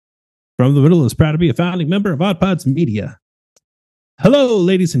From the Middle is proud to be a founding member of Odd Pods Media. Hello,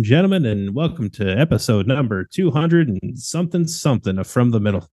 ladies and gentlemen, and welcome to episode number 200 and something of From the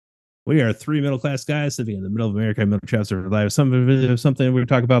Middle. We are three middle-class guys living in the middle of America, middle chapter of life. Something we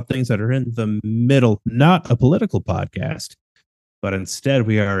talk about things that are in the middle, not a political podcast, but instead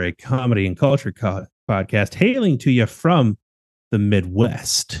we are a comedy and culture podcast hailing to you from the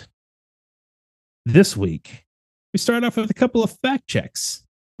Midwest. This week, we start off with a couple of fact checks,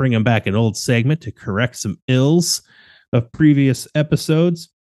 bringing back an old segment to correct some ills of previous episodes.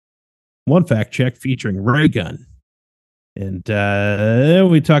 One fact check featuring Raygun. And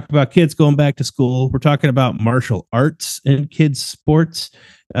we talk about kids going back to school. We're talking about martial arts and kids' sports.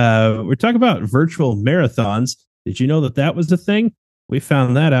 We're talking about virtual marathons. Did you know that was the thing? We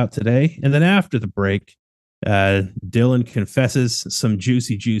found that out today. And then after the break, Dillon confesses some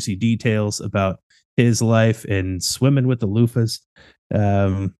juicy details about his life and swimming with the Loofahs.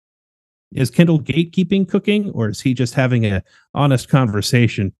 Is Kendall gatekeeping cooking, or is he just having an honest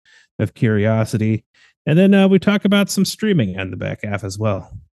conversation of curiosity? And then we talk about some streaming on the back half as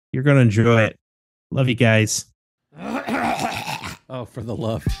well. You're going to enjoy it. Love you guys. Oh, for the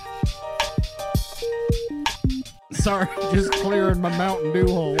love. Sorry, just clearing my Mountain Dew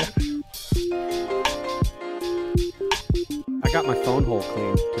hole. I got my phone hole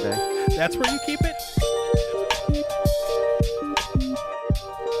cleaned today. That's where you keep it?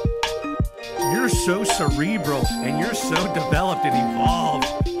 You're so cerebral and you're so developed and evolved.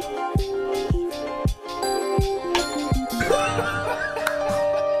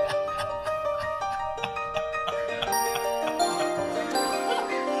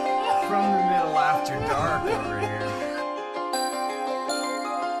 From the Middle after dark over here.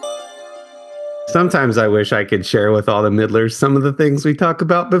 Sometimes I wish I could share with all the middlers some of the things we talk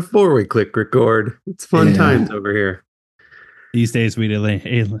about before we click record. It's fun times over here. These days,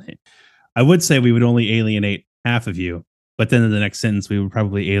 I would say we would only alienate half of you, but then in the next sentence, we would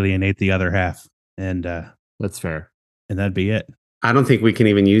probably alienate the other half. And that's fair. And that'd be it. I don't think we can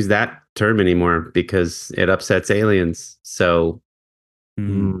even use that term anymore because it upsets aliens. So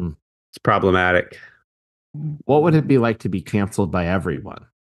it's problematic. What would it be like to be canceled by everyone?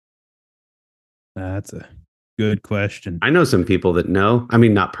 That's a good question. I know some people that know. I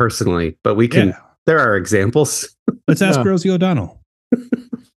mean, not personally, but we can. Yeah. There are examples. Let's ask Rosie O'Donnell.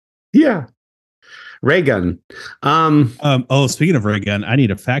 Yeah. Raygun. Speaking of Raygun, I need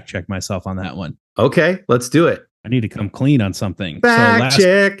to fact check myself on that one. Okay, let's do it. I need to come clean on something. Fact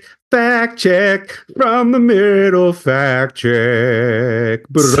check from the middle. Fact check.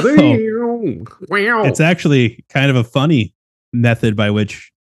 It's actually kind of a funny method by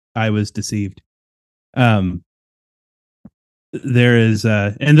which I was deceived. There is,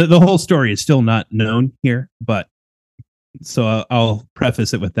 and the whole story is still not known here, but so I'll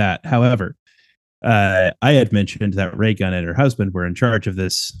preface it with that. However, I had mentioned that Raygun and her husband were in charge of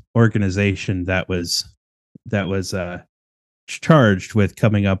this organization that was charged with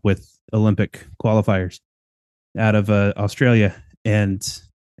coming up with Olympic qualifiers out of Australia. And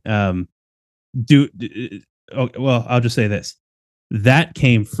I'll just say this: that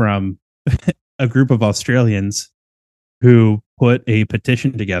came from a group of Australians who put a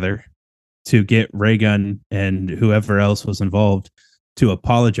petition together to get Raygun and whoever else was involved to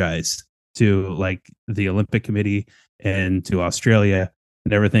apologize to like the Olympic Committee and to Australia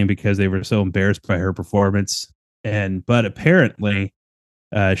and everything because they were so embarrassed by her performance. But apparently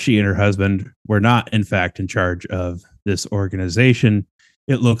she and her husband were not in fact in charge of this organization.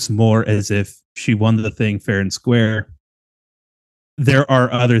 It looks more as if she won the thing fair and square. There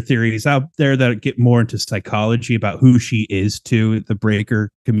are other theories out there that get more into psychology about who she is to the breaker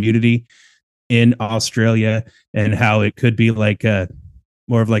community in Australia and how it could be like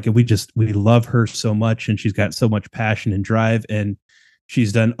more of like we love her so much and she's got so much passion and drive and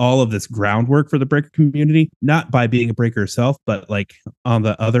she's done all of this groundwork for the breaker community, not by being a breaker herself, but like on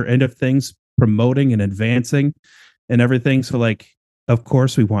the other end of things, promoting and advancing and everything. So like, of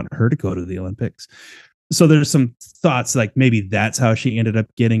course we want her to go to the Olympics. So there's some thoughts like maybe that's how she ended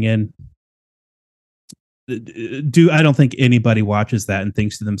up getting in. I don't think anybody watches that and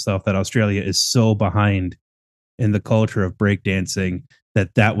thinks to themselves that Australia is so behind in the culture of breakdancing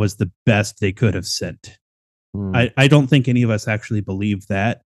that was the best they could have sent. I don't think any of us actually believe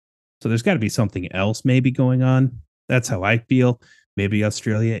that. So there's got to be something else maybe going on. That's how I feel. Maybe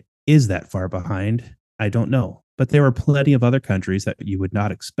Australia is that far behind. I don't know. But there were plenty of other countries that you would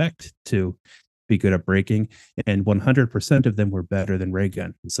not expect to be good at breaking, and 100% of them were better than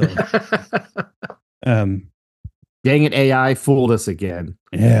Raygun. So dang it, AI fooled us again.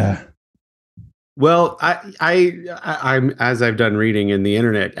 Yeah. Well, I'm as I've done reading, and the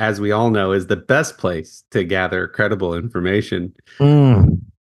internet, as we all know, is the best place to gather credible information.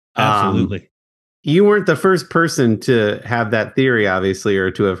 Absolutely. You weren't the first person to have that theory, obviously, or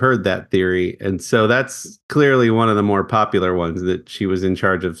to have heard that theory, and so that's clearly one of the more popular ones, that she was in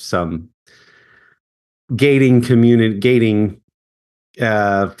charge of some gating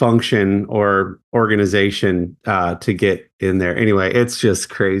function or organization to get in there. Anyway, it's just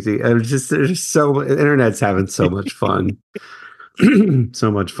crazy. There's so internet's having so much fun,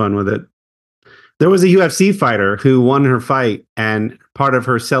 so much fun with it. There was a UFC fighter who won her fight, and part of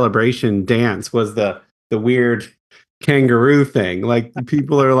her celebration dance was the weird kangaroo thing. Like,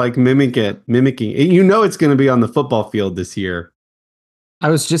 people are like mimicking it. You know, it's going to be on the football field this year. I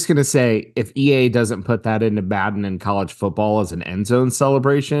was just going to say, if EA doesn't put that into Madden and college football as an end zone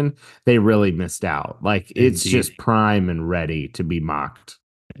celebration, they really missed out. Like, it's just prime and ready to be mocked.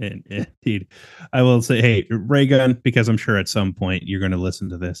 Indeed. I will say, hey, Raygun, because I'm sure at some point you're going to listen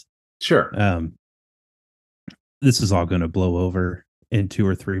to this. Sure. This is all going to blow over in 2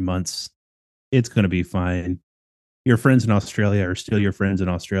 or 3 months. It's going to be fine. Your friends in Australia are still your friends in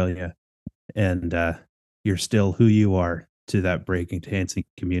Australia. And you're still who you are to that breaking dancing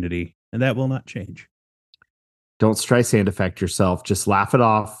community. And that will not change. Don't Streisand affect yourself. Just laugh it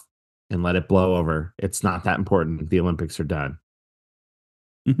off and let it blow over. It's not that important. The Olympics are done.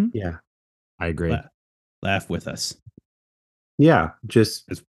 Mm-hmm. Yeah. I agree. Laugh with us. Yeah. Just,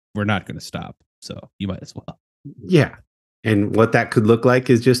 we're not going to stop. So you might as well. Yeah. And what that could look like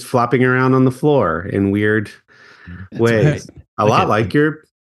is just flopping around on the floor in weird ways. Right. A lot like you're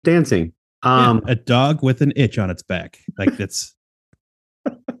dancing. A dog with an itch on its back. Like, that's.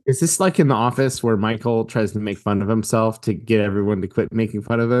 Is this like in The Office where Michael tries to make fun of himself to get everyone to quit making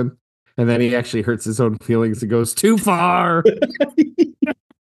fun of him? And then he actually hurts his own feelings and goes too far.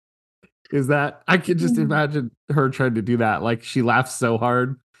 Is that, I can just imagine her trying to do that. Like, she laughs so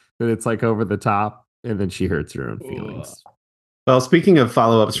hard that it's like over the top, and then she hurts her own feelings. Well, speaking of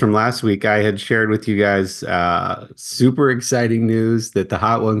follow-ups from last week, I had shared with you guys super exciting news that the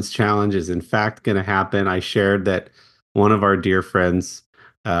Hot Ones Challenge is in fact going to happen. I shared that one of our dear friends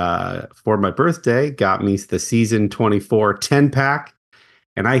for my birthday got me the season 24 10-pack.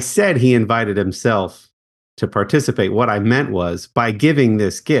 And I said he invited himself to participate. What I meant was, by giving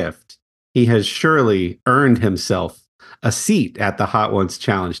this gift, he has surely earned himself a seat at the Hot Ones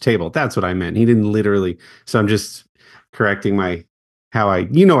Challenge table. That's what I meant. He didn't literally. So I'm just correcting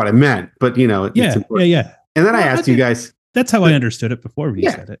you know what I meant, but you know, yeah. And then I asked you guys. That's how I understood it before we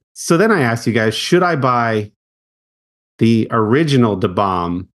said it. So then I asked you guys, should I buy the original Da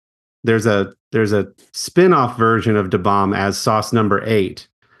Bomb? There's a spin-off version of Da Bomb as sauce number 8,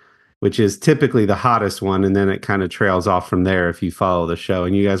 which is typically the hottest one, and then it kind of trails off from there if you follow the show.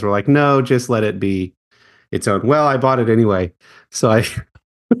 And you guys were like, no, just let it be its own. Well, I bought it anyway. So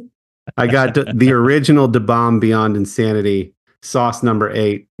I got the original Da Bomb Beyond Insanity sauce number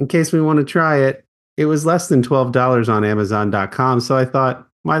 8 in case we want to try it. It was less than $12 on Amazon.com. So I thought,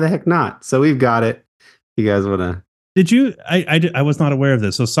 why the heck not? So we've got it. You guys want to? Did you? I was not aware of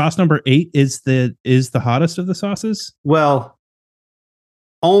this. So sauce number 8 is the hottest of the sauces? Well,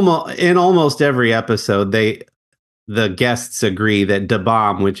 almost every episode, the guests agree that Da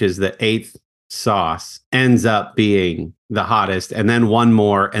Bomb, which is the 8th sauce, ends up being the hottest, and then one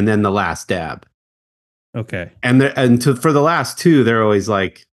more, and then the last dab. Okay. And for the last 2, they're always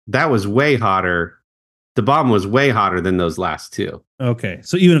like, that was way hotter. The bomb was way hotter than those last 2. Okay.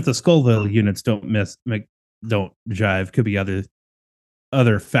 So even if the Scoville units don't jive, could be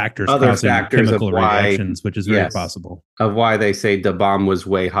other factors causing chemical reactions, which is very possible. Of why they say Da Bomb was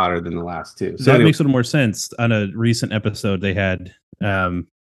way hotter than the last 2. So that makes a little more sense. On a recent episode, they had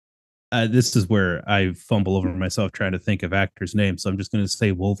this is where I fumble over myself trying to think of actors' names. So I'm just going to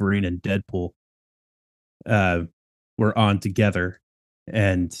say Wolverine and Deadpool were on together.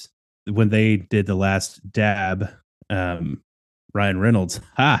 And when they did the last dab, Ryan Reynolds,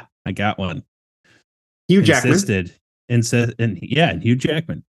 I got one. Hugh Jackman. And Hugh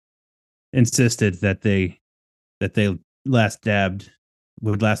Jackman insisted that they last dabbed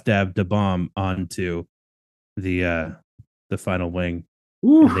Da Bomb onto the final wing.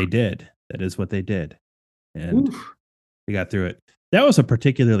 And they did. That is what they did. And they got through it. That was a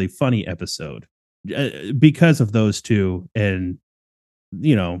particularly funny episode because of those two. And,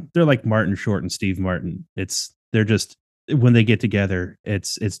 you know, they're like Martin Short and Steve Martin. They're just, when they get together,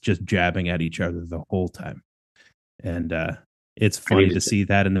 it's just jabbing at each other the whole time. And it's funny to see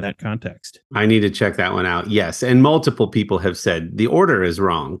that in that context. I need to check that one out. Yes. And multiple people have said the order is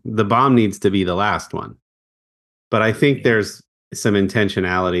wrong. The bomb needs to be the last one. But I think there's some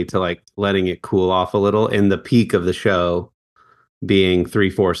intentionality to like letting it cool off a little, in the peak of the show being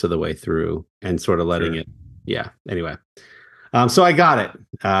 3/4 of the way through and sort of letting it. Yeah. Anyway. So I got it,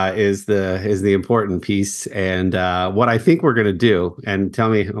 is the important piece. And what I think we're going to do, and tell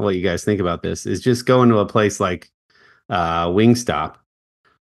me what you guys think about this, is just go into a place like Wingstop,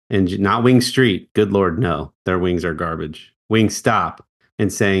 and not Wing Street. Good Lord, no. Their wings are garbage. Wingstop,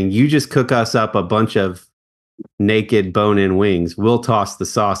 and saying, you just cook us up a bunch of naked bone-in wings. We'll toss the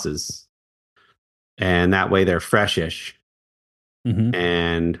sauces. And that way they're freshish. Mm-hmm.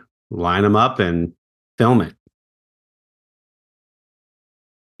 And line them up and film it.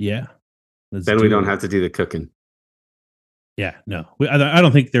 Yeah. Then we don't have to do the cooking. Yeah, no. I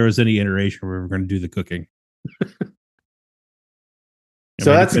don't think there was any iteration where we were going to do the cooking.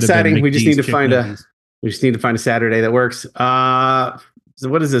 So that's exciting. We just need to find a Saturday that works. So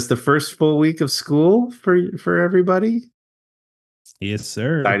what is this? The first full week of school for everybody? Yes,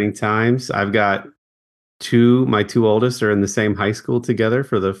 sir. Exciting times. I've got my two oldest are in the same high school together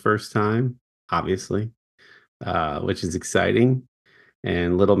for the first time, obviously, which is exciting.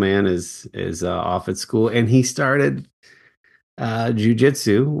 And little man is off at school, and he started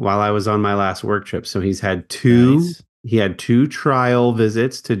jiujitsu while I was on my last work trip. So he's had two trial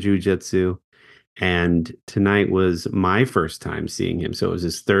visits to jiujitsu, and tonight was my first time seeing him. So it was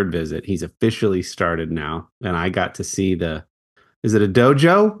his third visit. He's officially started now, and I got to see is it a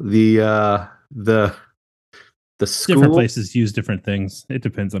dojo? The school. Different places use different things. It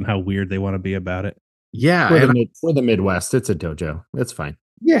depends on how weird they want to be about it. Yeah, for the Midwest, it's a dojo. That's fine.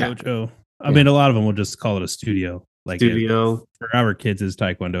 Yeah, dojo. I mean, a lot of them will just call it a studio. Like studio for our kids'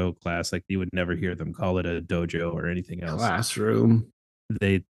 Taekwondo class, like you would never hear them call it a dojo or anything else. Classroom.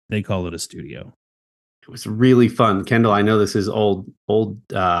 They call it a studio. It was really fun, Kendall. I know this is old.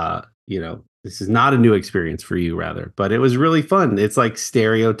 This is not a new experience for you, rather, but it was really fun. It's like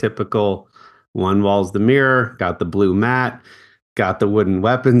stereotypical. One wall's the mirror, got the blue mat, got the wooden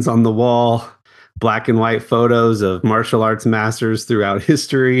weapons on the wall, black and white photos of martial arts masters throughout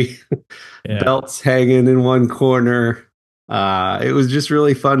history, belts hanging in one corner. It was just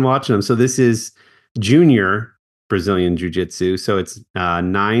really fun watching them. So this is junior Brazilian Jiu-Jitsu. So it's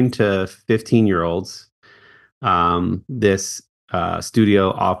 9 to 15-year-olds. This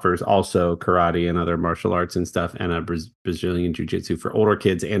studio offers also karate and other martial arts and stuff, and a Brazilian Jiu-Jitsu for older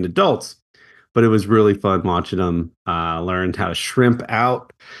kids and adults. But it was really fun watching them. Learned how to shrimp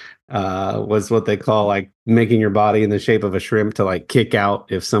out. Was what they call like making your body in the shape of a shrimp to like kick out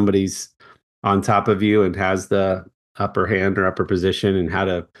if somebody's on top of you and has the upper hand or upper position, and how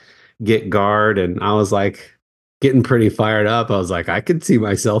to get guard. And I was like getting pretty fired up. I was like, I could see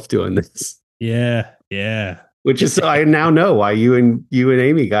myself doing this. Yeah. Which is, so I now know why you and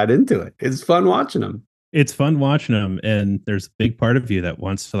Amy got into it. It's fun watching them. It's fun watching them. And there's a big part of you that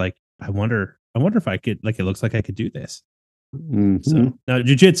wants to like, I wonder if I could, like, it looks like I could do this. Mm-hmm. So now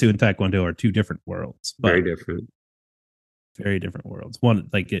jiu-jitsu and Taekwondo are two different worlds. Very different worlds. One,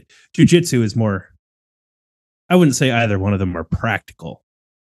 like jiu-jitsu is more, I wouldn't say either one of them are practical,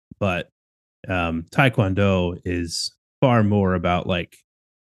 but Taekwondo is far more about like,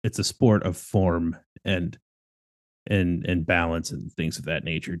 it's a sport of form and balance and things of that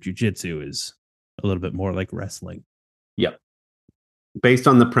nature. Jiu-jitsu is a little bit more like wrestling. Yep. Based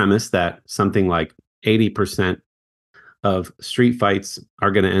on the premise that something like 80% of street fights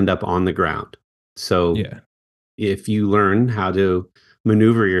are going to end up on the ground. So if you learn how to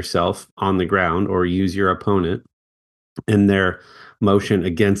maneuver yourself on the ground or use your opponent and their motion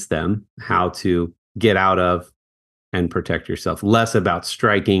against them, how to get out of and protect yourself. Less about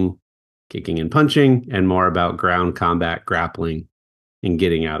striking, kicking and punching, and more about ground combat, grappling, and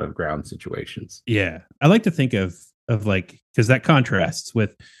getting out of ground situations. Yeah. I like to think of like, because that contrasts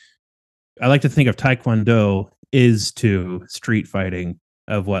with, I like to think of Taekwondo is to street fighting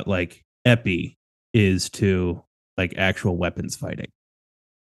of what like Epi is to like actual weapons fighting.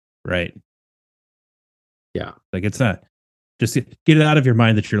 Right. Yeah. Like it's not, just get it out of your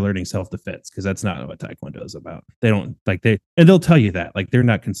mind that you're learning self-defense, because that's not what Taekwondo is about. They don't like and they'll tell you that, like, they're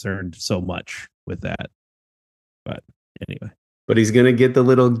not concerned so much with that. But anyway. But he's going to get the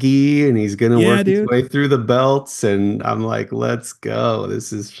little gi and he's going to work his way through the belts. And I'm like, let's go.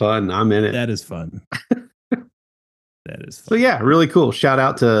 This is fun. I'm in it. That is fun. That is fun. So yeah, really cool. Shout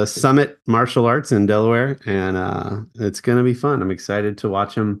out to Summit Martial Arts in Delaware. And it's going to be fun. I'm excited to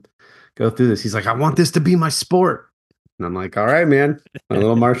watch him go through this. He's like, I want this to be my sport. And I'm like, all right, man, I'm a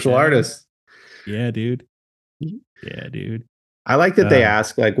little martial artist. Yeah, dude. I like that they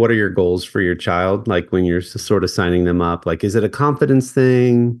ask, like, what are your goals for your child? Like when you're sort of signing them up, like, is it a confidence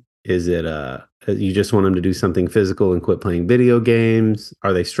thing? Is it a You just want them to do something physical and quit playing video games?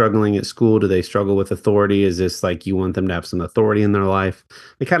 Are they struggling at school? Do they struggle with authority? Is this like you want them to have some authority in their life?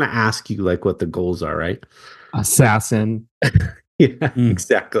 They kind of ask you like what the goals are, right? Assassin. Yeah,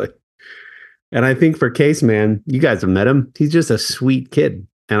 exactly. And I think for Case, man, you guys have met him. He's just a sweet kid.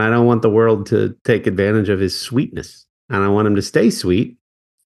 And I don't want the world to take advantage of his sweetness. And I want him to stay sweet,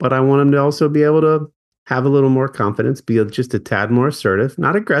 but I want him to also be able to have a little more confidence, be just a tad more assertive,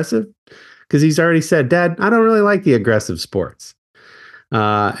 not aggressive, because he's already said, Dad, I don't really like the aggressive sports.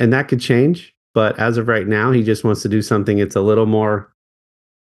 And that could change. But as of right now, he just wants to do something that's a little more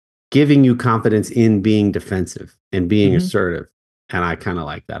giving you confidence in being defensive and being assertive. And I kind of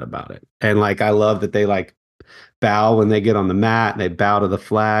like that about it. And like, I love that they like bow when they get on the mat, they bow to the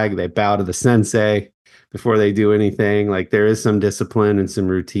flag, they bow to the sensei before they do anything. Like there is some discipline and some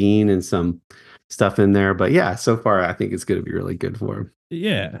routine and some stuff in there. But yeah, so far I think it's going to be really good for him.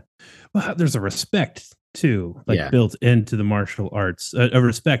 Yeah. Well, there's a respect too, like built into the martial arts, a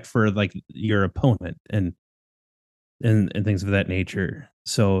respect for like your opponent and things of that nature.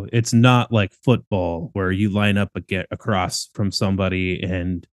 So it's not like football where you line up across from somebody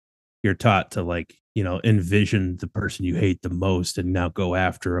and you're taught to like, envision the person you hate the most and now go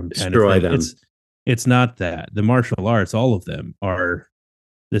after them. Destroy them. It's not that. The martial arts, all of them are,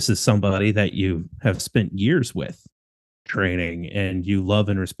 this is somebody that you have spent years with training and you love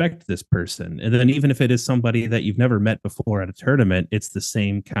and respect this person. And then even if it is somebody that you've never met before at a tournament, it's the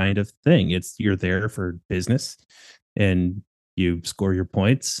same kind of thing. You're there for business and you score your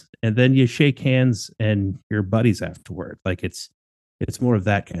points and then you shake hands and you're buddies afterward. Like it's more of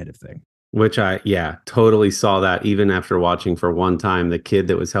that kind of thing. Which I totally saw that even after watching for one time. The kid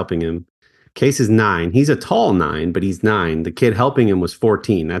that was helping him, Case is 9. He's a tall 9, but he's 9. The kid helping him was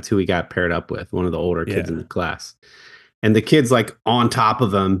 14. That's who he got paired up with, one of the older kids in the class. And the kid's like on top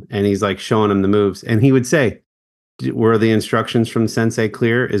of him and he's like showing him the moves. And he would say, were the instructions from Sensei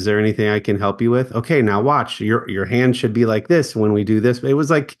clear? Is there anything I can help you with? Okay, now watch. Your hand should be like this when we do this. It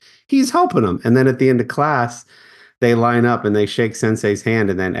was like he's helping him. And then at the end of class, they line up and they shake Sensei's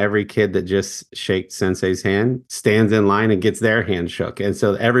hand. And then every kid that just shakes Sensei's hand stands in line and gets their hand shook. And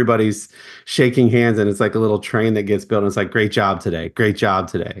so everybody's shaking hands and it's like a little train that gets built. And it's like, great job today. Great job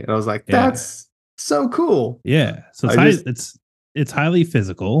today. And I was like, that's so cool. Yeah. So it's highly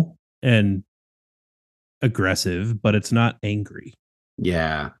physical and aggressive, but it's not angry.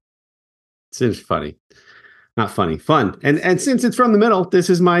 Yeah. It's just funny. Not funny, fun. And since it's from the middle, this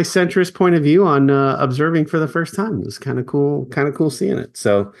is my centrist point of view on observing for the first time. It was kind of cool seeing it.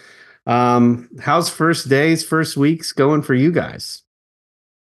 So how's first days, first weeks going for you guys?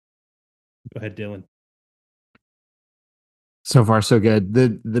 Go ahead, Dillon. So far, so good.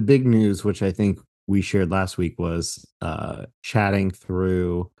 The big news, which I think we shared last week, was chatting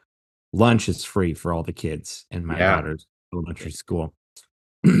through lunch is free for all the kids in my daughter's elementary school.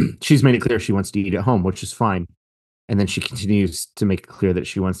 She's made it clear she wants to eat at home, which is fine. And then she continues to make it clear that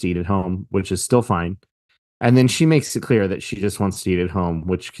she wants to eat at home, which is still fine. And then she makes it clear that she just wants to eat at home,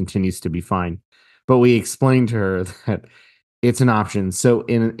 which continues to be fine. But we explained to her that it's an option. So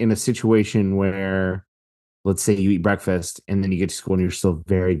in a situation where, let's say you eat breakfast and then you get to school and you're still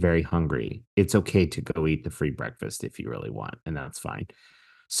very, very hungry, it's okay to go eat the free breakfast if you really want, and that's fine.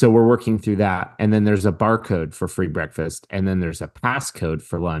 So we're working through that. And then there's a barcode for free breakfast. And then there's a passcode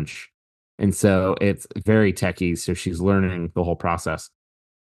for lunch. And so it's very techie. So she's learning the whole process.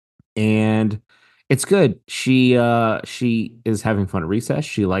 And it's good. She is having fun at recess.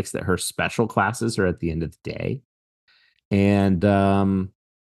 She likes that her special classes are at the end of the day. And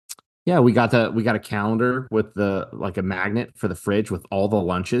we got a calendar with like a magnet for the fridge with all the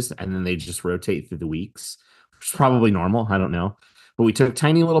lunches. And then they just rotate through the weeks, which is probably normal. I don't know. But we took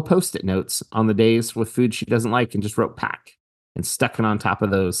tiny little Post-it notes on the days with food she doesn't like and just wrote pack and stuck it on top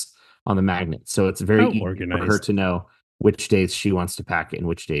of those on the magnet. So it's very easy for her to know which days she wants to pack it and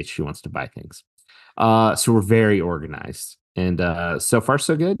which days she wants to buy things. So we're very organized. And so far,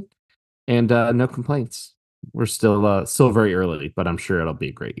 so good. And no complaints. We're still very early, but I'm sure it'll be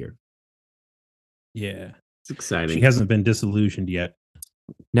a great year. Yeah. It's exciting. She hasn't been disillusioned yet.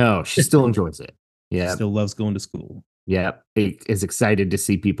 No, she still enjoys it. Yeah. She still loves going to school. Yeah, is excited to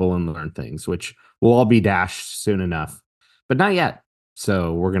see people and learn things, which will all be dashed soon enough, but not yet.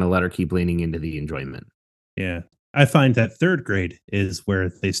 So we're going to let her keep leaning into the enjoyment. Yeah. I find that 3rd grade is where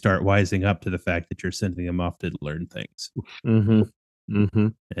they start wising up to the fact that you're sending them off to learn things. Mm-hmm. Mm-hmm.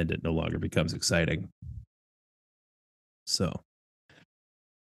 And it no longer becomes exciting. So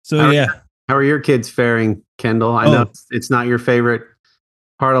How are your kids faring, Kendall? I know it's not your favorite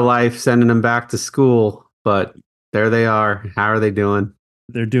part of life, sending them back to school, but there they are. How are they doing?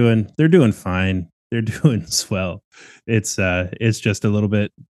 they're doing fine. They're doing swell. It's just a little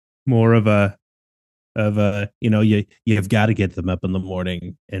bit more of a you've got to get them up in the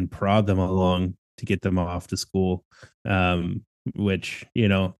morning and prod them along to get them off to school. Which,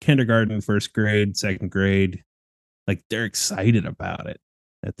 kindergarten, first grade, second grade, like they're excited about it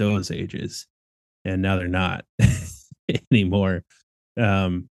at those ages. And now they're not anymore.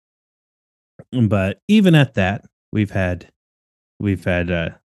 But even at that, we've had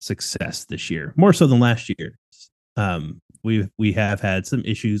success this year, more so than last year. We have had some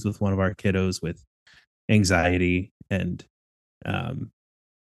issues with one of our kiddos with anxiety and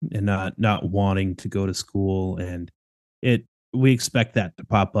not wanting to go to school, and we expect that to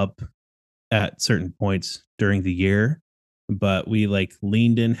pop up at certain points during the year, but we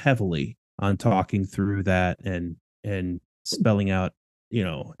leaned in heavily on talking through that and spelling out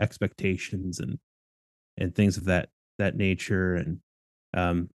expectations and things of that nature, and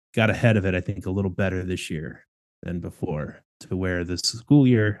got ahead of it, I think, a little better this year than before, to where the school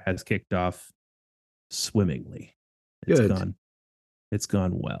year has kicked off swimmingly. It's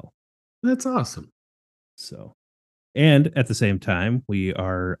gone well. That's awesome. So, and at the same time,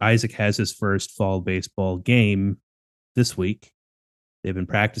 Isaac has his first fall baseball game this week. They've been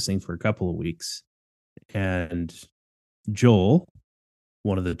practicing for a couple of weeks, and Joel,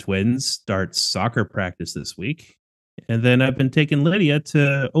 one of the twins, starts soccer practice this week. And then I've been taking Lydia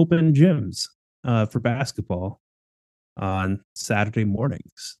to open gyms for basketball on Saturday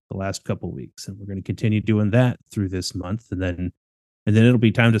mornings the last couple of weeks, and we're going to continue doing that through this month, and then it'll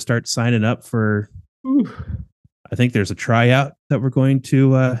be time to start signing up for. I think there's a tryout that we're going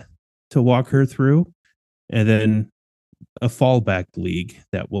to walk her through, and then a fallback league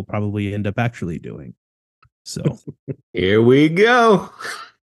that we'll probably end up actually doing. So here we go.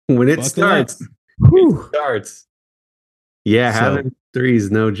 When it starts, it starts. Yeah, having 3 is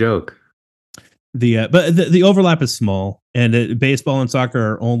no joke. But the overlap is small, and baseball and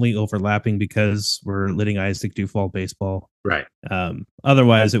soccer are only overlapping because we're letting Isaac do fall baseball. Right.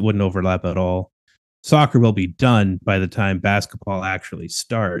 Otherwise, it wouldn't overlap at all. Soccer will be done by the time basketball actually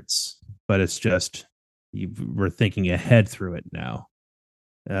starts, but it's just we're thinking ahead through it now.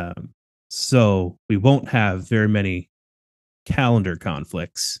 So we won't have very many calendar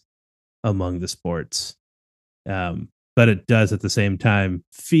conflicts among the sports. But it does at the same time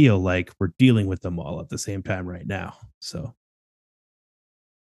feel like we're dealing with them all at the same time right now. So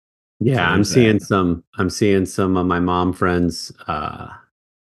yeah, I'm seeing some of my mom friends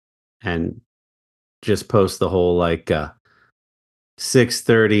and just post the whole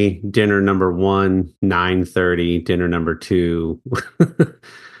 6:30 dinner number 1, 9:30 dinner number 2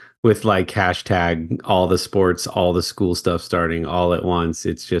 with hashtag all the sports, all the school stuff starting all at once.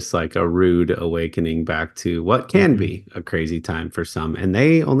 It's just like a rude awakening back to what can be a crazy time for some. And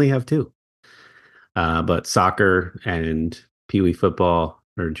they only have 2. But soccer and peewee football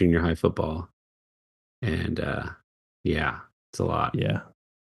or junior high football. And it's a lot. Yeah.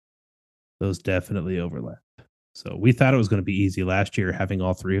 Those definitely overlap. So we thought it was going to be easy last year, having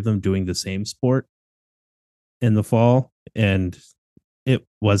all 3 of them doing the same sport in the fall. And it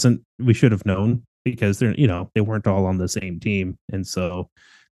wasn't. We should have known, because they weren't all on the same team, and so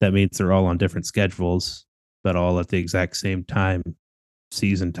that means they're all on different schedules, but all at the exact same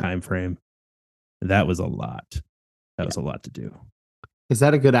season time frame. That was a lot. That was a lot to do. Is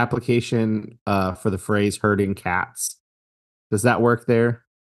that a good application for the phrase herding cats? Does that work there?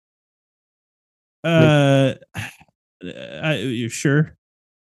 You sure?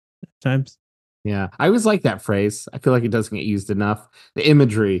 Times. Yeah, I always like that phrase. I feel like it doesn't get used enough. The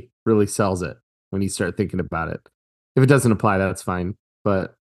imagery really sells it when you start thinking about it. If it doesn't apply, that's fine,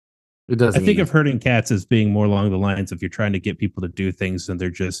 but it doesn't. I think of herding cats as being more along the lines of you're trying to get people to do things and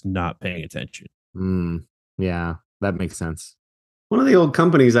they're just not paying attention. Yeah, that makes sense. One of the old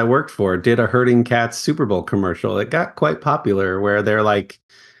companies I worked for did a herding cats Super Bowl commercial. It got quite popular, where they're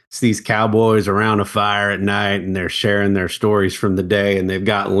it's these cowboys around a fire at night and they're sharing their stories from the day, and they've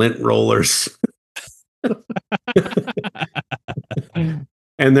got lint rollers.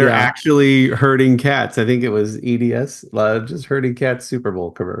 And they're actually herding cats. I think it was EDS, just herding cats Super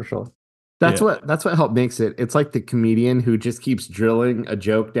Bowl commercial. That's what helped makes it. It's like the comedian who just keeps drilling a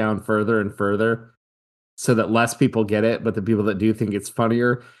joke down further and further so that less people get it, but the people that do think it's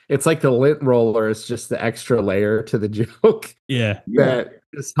funnier. It's like the lint roller is just the extra layer to the joke. Yeah. That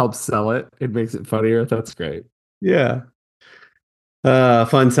just helps sell it. It makes it funnier. That's great. Yeah.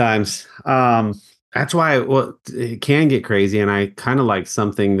 Fun times. That's why it can get crazy. And I kind of like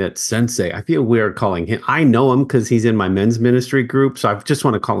something that Sensei, I feel weird calling him. I know him because he's in my men's ministry group. So I just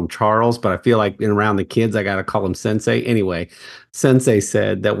want to call him Charles, but I feel like around the kids, I got to call him Sensei. Anyway, Sensei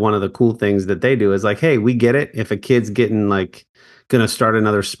said that one of the cool things that they do is like, hey, we get it. If a kid's getting like going to start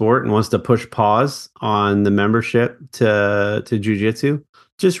another sport and wants to push pause on the membership to jiujitsu,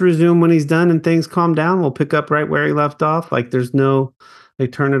 just resume when he's done and things calm down. We'll pick up right where he left off. Like there's no, they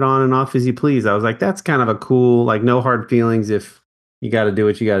turn it on and off as you please. I was like, that's kind of a cool, like no hard feelings if you got to do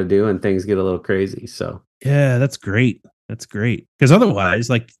what you got to do and things get a little crazy. So yeah, that's great. That's great. Because otherwise,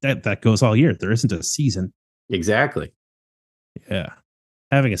 like that goes all year. There isn't a season. exactly. Yeah.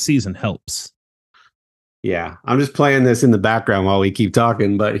 Having a season helps. Yeah. I'm just playing this in the background while we keep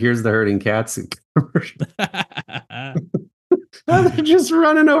talking, but here's the herding cats. They're just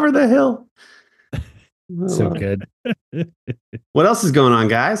running over the hill. So good. What else is going on,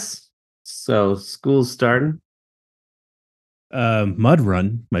 guys? So school's starting. Mud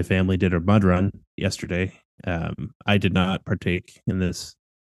run. My family did a mud run yesterday. I did not partake in this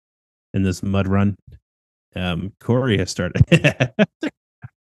mud run. Corey has started.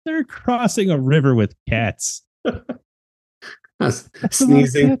 They're crossing a river with cats.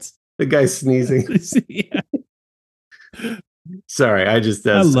 Sneezing. The guy's sneezing. Yeah. Sorry, I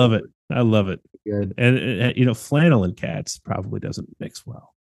love it. I love it. Good. And flannel and cats probably doesn't mix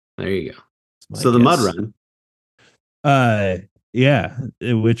well. There you go. So the mud run. Yeah,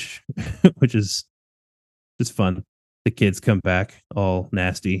 which is just fun. The kids come back all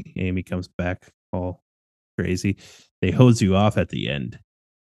nasty. Amy comes back all crazy. They hose you off at the end,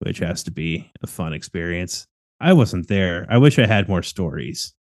 which has to be a fun experience. I wasn't there. I wish I had more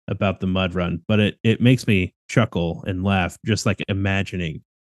stories about the mud run, but it makes me chuckle and laugh just like imagining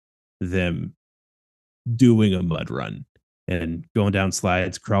them doing a mud run and going down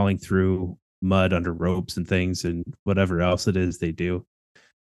slides, crawling through mud under ropes and things and whatever else it is they do.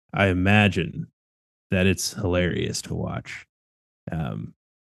 I imagine that it's hilarious to watch.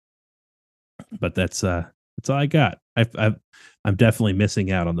 But that's all I got. I'm definitely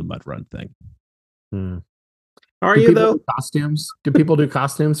missing out on the mud run thing. Are you though? Costumes? Do people do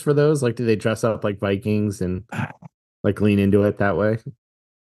costumes for those? Like, do they dress up like Vikings and like lean into it that way?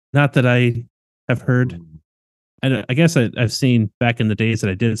 Not that I have heard. I guess I've seen back in the days that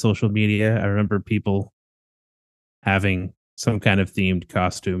I did social media. I remember people having some kind of themed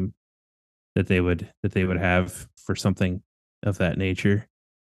costume that they would have for something of that nature.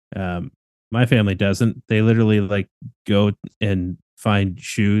 My family doesn't. They literally like go and find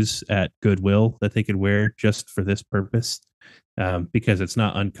shoes at Goodwill that they could wear just for this purpose, because it's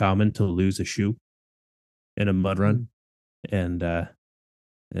not uncommon to lose a shoe in a mud run, and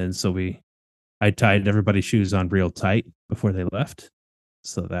so I tied everybody's shoes on real tight before they left,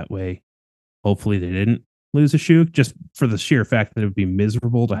 so that way, hopefully, they didn't lose a shoe. Just for the sheer fact that it would be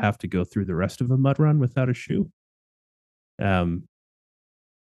miserable to have to go through the rest of a mud run without a shoe. But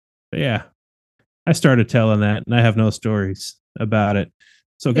yeah, I started telling that, and I have no stories about it.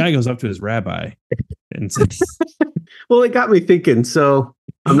 So a guy goes up to his rabbi and says, "Well, it got me thinking." So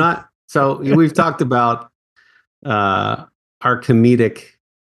I'm not. So we've talked about our comedic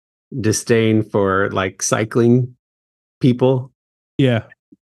disdain for like cycling people. Yeah.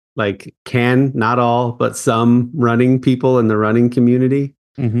 Like not all, but some running people in the running community.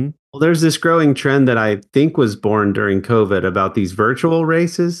 Mm-hmm. Well, there's this growing trend that I think was born during COVID about these virtual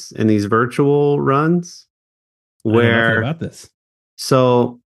races and these virtual runs. Where I know nothing about this.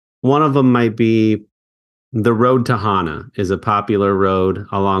 So one of them might be the Road to Hana is a popular road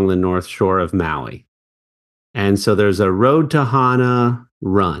along the north shore of Maui. And so there's a Road to Hana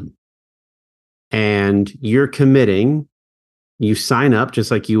run. And you're committing, you sign up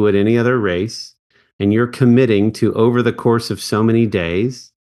just like you would any other race, and you're committing to over the course of so many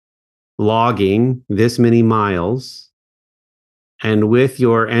days, logging this many miles. And with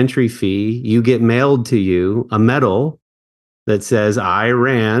your entry fee, you get mailed to you a medal that says, I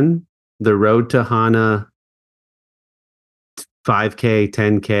ran the Road to Hana 5K,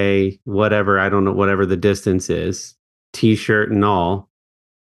 10K, whatever, I don't know, whatever the distance is, t-shirt and all.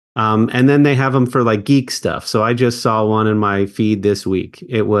 And then they have them for like geek stuff. So I just saw one in my feed this week.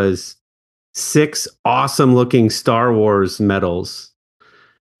 It was 6 awesome looking Star Wars medals.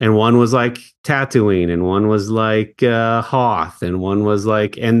 And one was like Tatooine, and one was like Hoth, and one was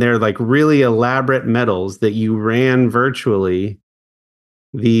like, and they're like really elaborate medals that you ran virtually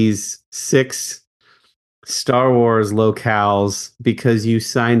these 6 Star Wars locales because you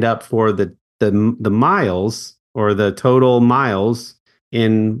signed up for the miles or the total miles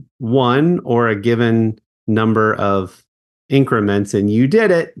in one or a given number of increments, and you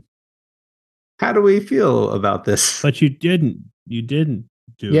did it. How do we feel about this? But you didn't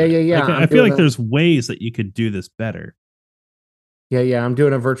do Yeah, it. yeah. Like, I feel like there's ways that you could do this better. Yeah. I'm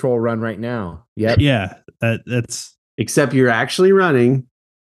doing a virtual run right now. Yep. Yeah, that's Except you're actually running.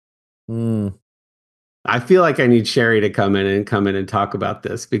 I feel like I need Sherry to come in and talk about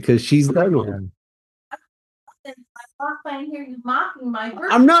this because she's done one.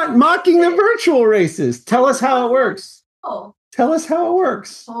 I'm not mocking the virtual races. Tell us how it works. Tell us how it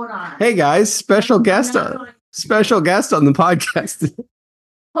works. Hold on. Hey guys, special guest on the podcast.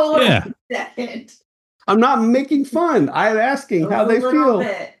 Hold on a second. I'm not making fun. I'm asking how they feel.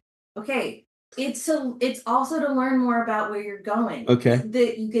 Bit. Okay. It's also to learn more about where you're going. Okay.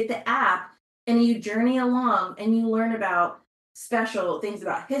 You get the app and you journey along and you learn about special things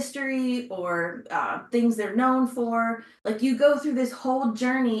about history or things they're known for. Like you go through this whole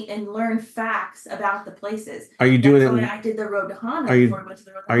journey and learn facts about the places. Are you doing it? I did the Road to Hana before I went to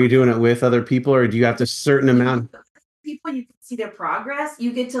the Road to Hana. Are you doing it with other people or do you have to certain amount? People, you can see their progress.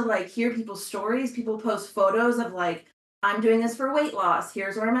 You get to like hear people's stories. People post photos of like, I'm doing this for weight loss.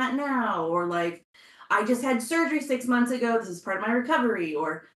 Here's where I'm at now. Or like, I just had surgery 6 months ago. This is part of my recovery.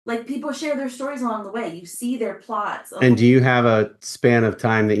 Or like people share their stories along the way. You see their plots. And do you have a span of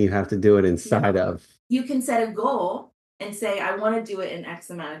time that you have to do it inside of? You can set a goal and say, I want to do it in X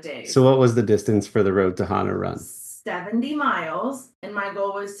amount of days. So what was the distance for the Road to Hana run? 70 miles. And my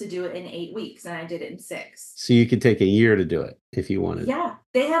goal was to do it in 8 weeks. And I did it in 6. So you could take a year to do it if you wanted. Yeah.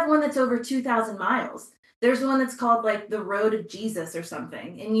 They have one that's over 2,000 miles. There's one that's called like the Road of Jesus or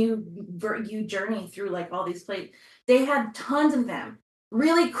something. And you journey through like all these places. They have tons of them.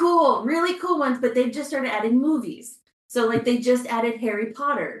 Really cool ones, but they've just started adding movies. So like they just added Harry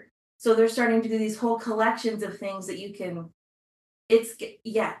Potter. So they're starting to do these whole collections of things that you can,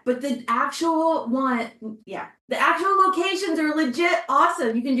 but the actual locations are legit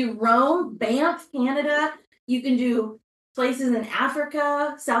awesome. You can do Rome, Banff, Canada. You can do places in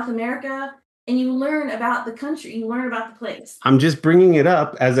Africa, South America. And you learn about the country. You learn about the place. I'm just bringing it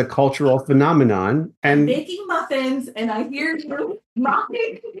up as a cultural phenomenon. And I'm baking muffins, and I hear you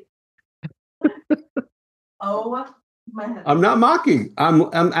mocking. Oh, my head. I'm not mocking. I'm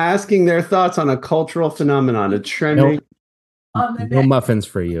asking their thoughts on a cultural phenomenon, a trending. No muffins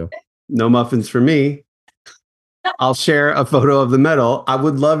for you. No muffins for me. I'll share a photo of the medal. I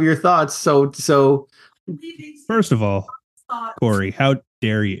would love your thoughts. So first of all, Corey, how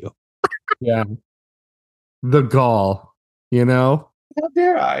dare you? Yeah. The gall, How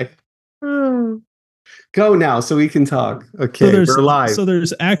dare I? Go now so we can talk. Okay, we're live. So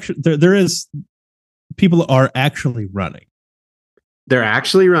there's actually there is people are actually running. They're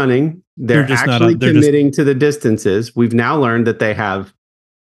actually running. They're just actually committing to the distances. We've now learned that they have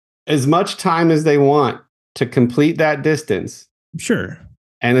as much time as they want to complete that distance. Sure.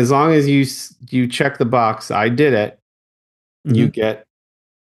 And as long as you check the box, I did it, you get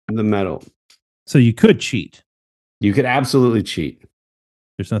the medal. So you could cheat. You could absolutely cheat.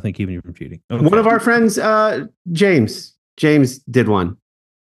 There's nothing keeping you from cheating. Okay. One of our friends, James did one.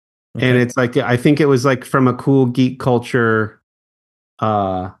 Okay. And it's like, I think it was like from a cool geek culture.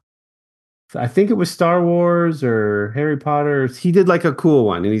 I think it was Star Wars or Harry Potter. He did like a cool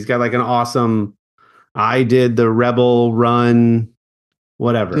one. And he's got like an awesome, I did the Rebel Run,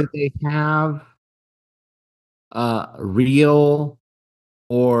 whatever. Did they have real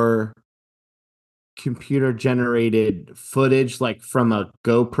or computer generated footage like from a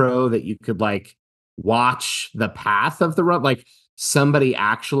GoPro that you could like watch the path of the run? Like somebody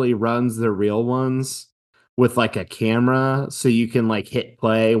actually runs the real ones with like a camera so you can like hit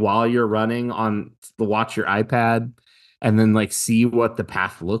play while you're running watch your iPad and then like see what the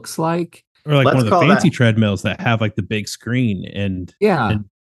path looks like. Or like one of the fancy treadmills that have like the big screen and and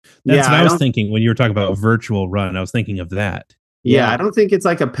that's what I was thinking when you were talking about a virtual run. I was thinking of that. Yeah, I don't think it's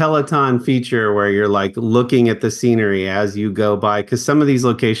like a Peloton feature where you're like looking at the scenery as you go by, because some of these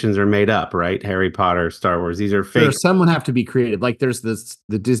locations are made up, right? Harry Potter, Star Wars, these are fake. Some would have to be created. Like there's the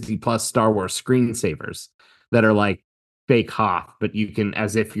Disney Plus Star Wars screensavers that are like fake Hoth, but you can,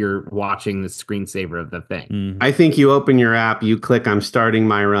 as if you're watching the screensaver of the thing. I think you open your app, you click, I'm starting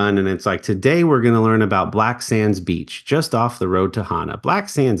my run, and it's like, today we're going to learn about Black Sands Beach, just off the road to Hana. Black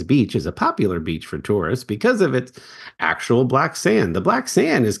Sands Beach is a popular beach for tourists because of its actual black sand. The black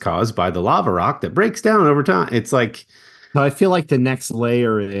sand is caused by the lava rock that breaks down over time. It's like... So I feel like the next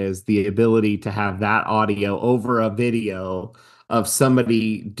layer is the ability to have that audio over a video of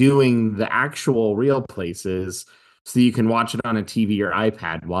somebody doing the actual real places, so you can watch it on a TV or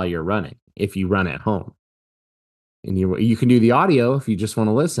iPad while you're running, if you run at home. And you can do the audio if you just want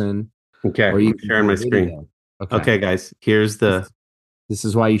to listen. Okay, or you I'm sharing my screen. Okay, guys, here's the... This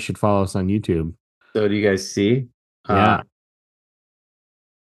is why you should follow us on YouTube. So do you guys see? Yeah.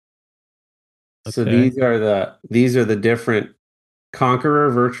 So Okay. these are the different Conqueror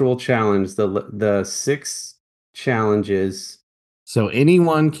Virtual Challenge, the 6 challenges. So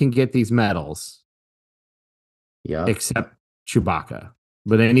anyone can get these medals Yeah. except Chewbacca,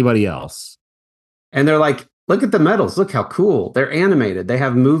 but anybody else. And they're like, look at the medals. Look how cool. They're animated. They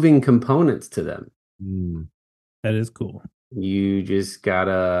have moving components to them. That is cool. You just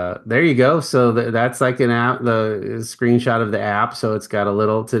gotta, there you go. So that's like an app, the screenshot of the app. So it's got a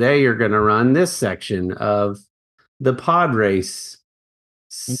little, today you're going to run this section of the pod race.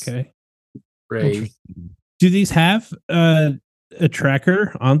 Okay. Race. Do these have a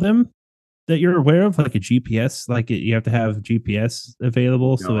tracker on them that you're aware of, like a GPS? Like you have to have GPS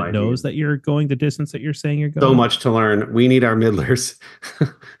available so it knows that you're going the distance that you're saying you're going? So much to learn. We need our middlers.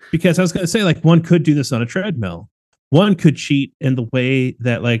 Because I was going to say, like, one could do this on a treadmill. One could cheat in the way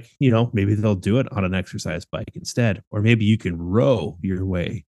that, like, you know, maybe they'll do it on an exercise bike instead. Or maybe you can row your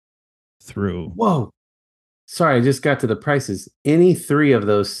way through. Whoa. Sorry, I just got to the prices. Any 3 of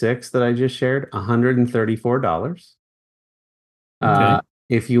those 6 that I just shared, $134. Okay.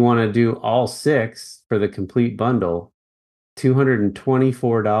 If you want to do all 6 for the complete bundle,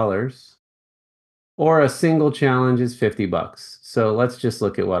 $224. Or a single challenge is $50. So let's just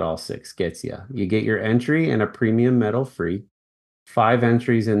look at what all 6 gets you. You get your entry and a premium medal free, 5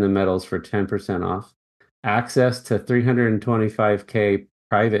 entries in the medals for 10% off, access to 325K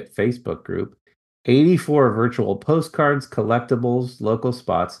private Facebook group, 84 virtual postcards, collectibles, local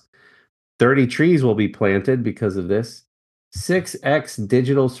spots, 30 trees will be planted because of this, 6x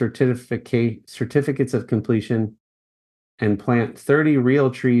digital certificates of completion, and plant 30 real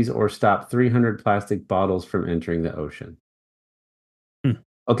trees or stop 300 plastic bottles from entering the ocean.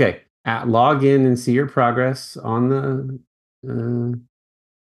 Okay, log in and see your progress on the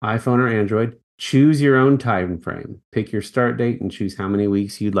iPhone or Android. Choose your own time frame. Pick your start date and choose how many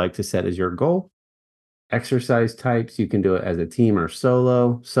weeks you'd like to set as your goal. Exercise types, you can do it as a team or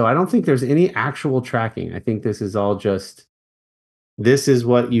solo. So I don't think there's any actual tracking. I think this is all just, this is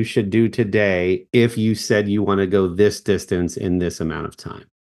what you should do today if you said you want to go this distance in this amount of time.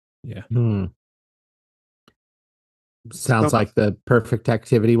 Yeah. Sounds like the perfect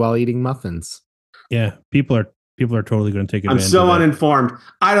activity while eating muffins. Yeah. People are totally going to take advantage I'm so of that. uninformed.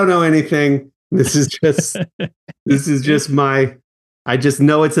 I don't know anything. This is just I just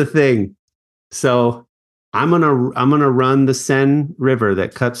know it's a thing. So I'm gonna run the Seine River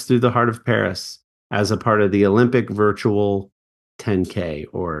that cuts through the heart of Paris as a part of the Olympic virtual 10K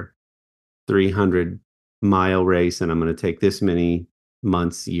or 300-mile race, and I'm gonna take this many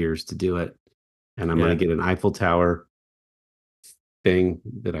months, years to do it. And I'm gonna get an Eiffel Tower thing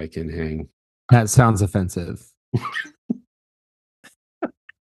that I can hang. That sounds offensive.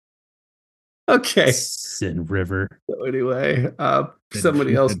 Okay. Seine River. So anyway,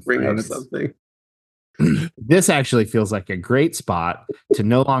 somebody else bring up something. This actually feels like a great spot to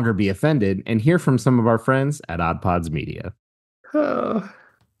no longer be offended and hear from some of our friends at Odd Pods Media.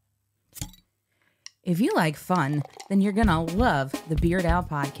 If you like fun, then you're gonna love the Beard Owl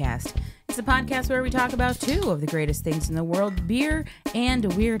podcast. It's a podcast where we talk about 2 of the greatest things in the world, beer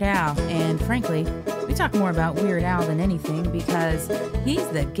and Weird Al. And frankly, we talk more about Weird Al than anything because he's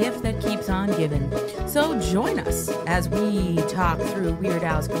the gift that keeps on giving. So join us as we talk through Weird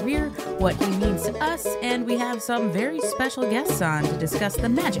Al's career, what he means to us, and we have some very special guests on to discuss the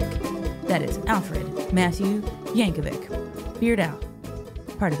magic that is Alfred Matthew Yankovic. Beard Al,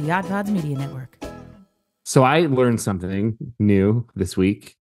 part of the Odd Pods Media Network. So I learned something new this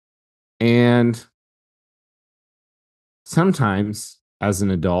week. And sometimes as an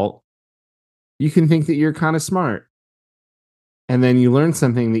adult, you can think that you're kind of smart. And then you learn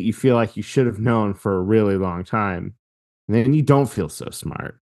something that you feel like you should have known for a really long time. And then you don't feel so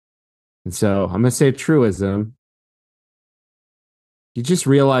smart. And so I'm going to say a truism. You just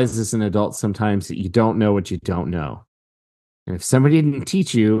realize as an adult sometimes that you don't know what you don't know. And if somebody didn't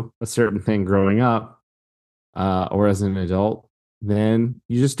teach you a certain thing growing up or as an adult, then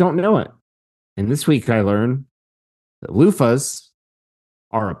you just don't know it. And this week I learned that loofahs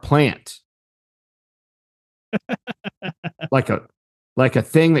are a plant. like a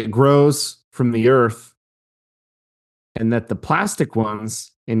thing that grows from the earth, and that the plastic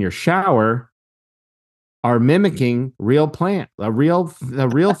ones in your shower are mimicking real plant, a real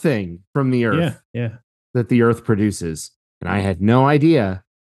thing from the earth. Yeah. That the earth produces. And I had no idea.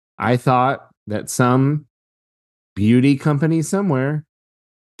 I thought that some beauty company somewhere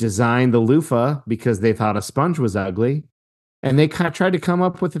designed the loofah because they thought a sponge was ugly, and they tried to come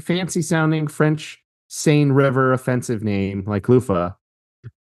up with a fancy sounding French Seine River offensive name like loofah,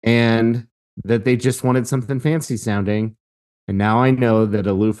 and that they just wanted something fancy sounding. And now I know that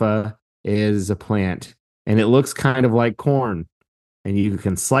a loofah is a plant and it looks kind of like corn and you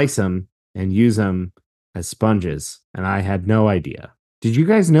can slice them and use them as sponges. And I had no idea. Did you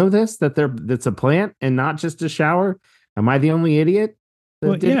guys know this, that's a plant and not just a shower? Am I the only idiot?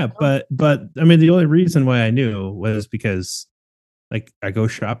 Well, yeah, but I mean, the only reason why I knew was because like I go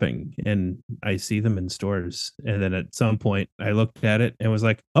shopping and I see them in stores. And then at some point I looked at it and was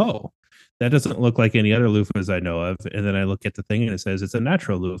like, oh, that doesn't look like any other loofahs I know of. And then I look at the thing and it says it's a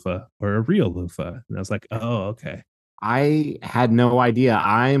natural loofah or a real loofah. And I was like, oh, okay. I had no idea.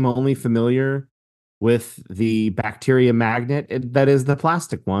 I'm only familiar with the bacteria magnet that is the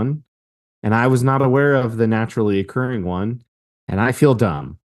plastic one. And I was not aware of the naturally occurring one. And I feel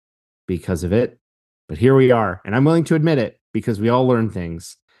dumb because of it. But here we are. And I'm willing to admit it because we all learn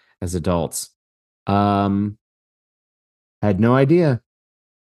things as adults. Had no idea.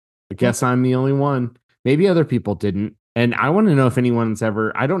 I guess I'm the only one. Maybe other people didn't. And I want to know if anyone's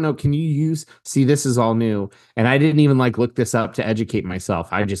ever, I don't know, can you see, this is all new. And I didn't even look this up to educate myself.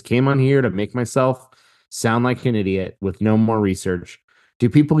 I just came on here to make myself sound like an idiot with no more research. Do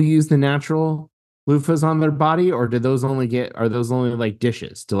people use the natural loofahs on their body, or are those only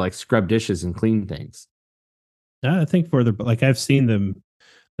dishes to scrub dishes and clean things? I think for I've seen them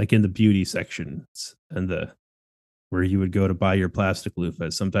in the beauty sections and where you would go to buy your plastic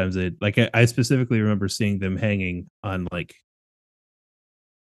loofahs. Sometimes I specifically remember seeing them hanging on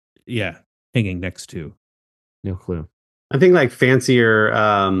hanging next to. No clue. I think fancier,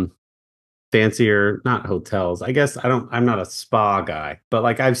 not hotels. I guess I'm not a spa guy,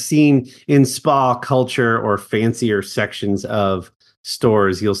 but I've seen in spa culture or fancier sections of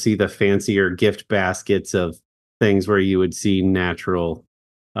stores, you'll see the fancier gift baskets of things where you would see natural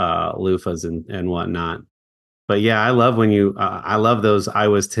loofahs and whatnot. But yeah, I love I love those. I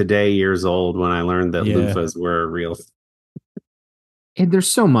was today years old when I learned that loofahs were real. And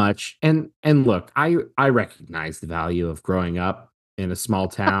there's so much. And look, I recognize the value of growing up in a small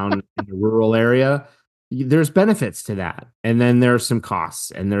town in a rural area. There's benefits to that. And then there's some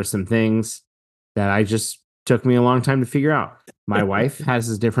costs and there's some things that I just took me a long time to figure out. My wife has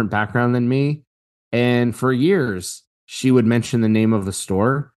a different background than me. And for years, she would mention the name of a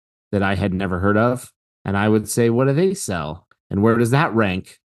store that I had never heard of. And I would say, what do they sell? And where does that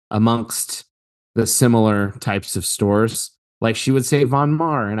rank amongst the similar types of stores? She would say Von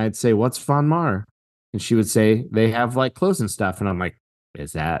Mar, and I'd say, what's Von Mar? And she would say, they have clothes and stuff. And I'm like,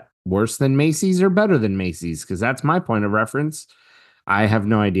 is that worse than Macy's or better than Macy's? Because that's my point of reference. I have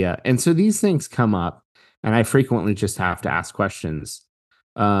no idea. And so these things come up, and I frequently just have to ask questions,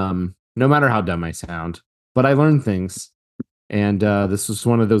 no matter how dumb I sound. But I learn things. And this was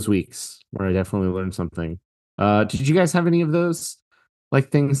one of those weeks where I definitely learned something. Did you guys have any of those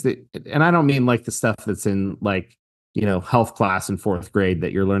things that, and I don't mean the stuff that's in health class in 4th grade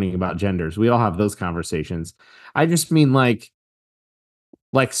that you're learning about genders. We all have those conversations. I just mean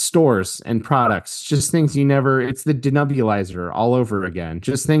stores and products, just things you never, it's the denebulizer all over again.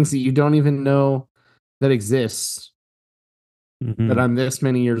 Just things that you don't even know that exists. Mm-hmm. That I'm this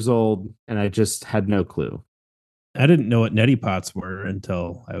many years old and I just had no clue. I didn't know what neti pots were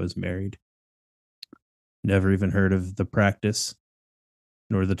until I was married. Never even heard of the practice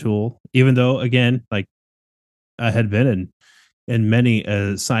nor the tool, even though, again, I had been in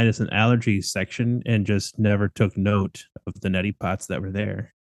many sinus and allergy section and just never took note of the neti pots that were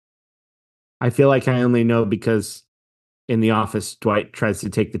there. I feel like I only know because in the office, Dwight tries to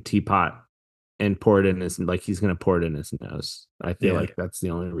take the teapot and pour it in he's going to pour it in his nose. I feel like that's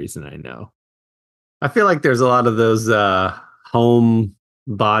the only reason I know. I feel like there's a lot of those home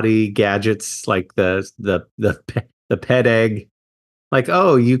body gadgets, like the pet egg.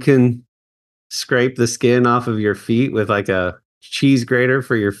 You can scrape the skin off of your feet with a cheese grater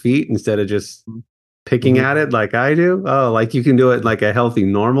for your feet instead of just picking at it like I do. Oh, you can do it a healthy,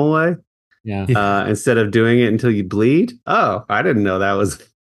 normal way. Yeah. Instead of doing it until you bleed. Oh, I didn't know that was.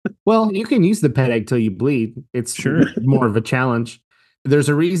 Well, you can use the pet egg till you bleed. It's more of a challenge. There's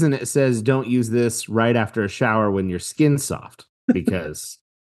a reason it says don't use this right after a shower when your skin's soft, because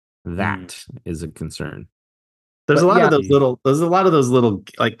that is a concern. There's a lot of those little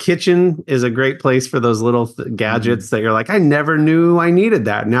kitchen is a great place for those little gadgets that you're I never knew I needed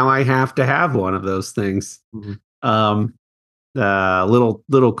that. Now I have to have one of those things. Little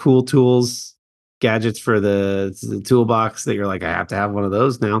cool tools, gadgets for the toolbox that you're I have to have one of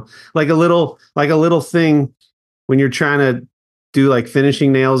those now. Like a little thing when you're trying to do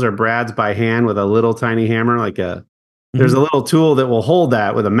finishing nails or brads by hand with a little tiny hammer, there's a little tool that will hold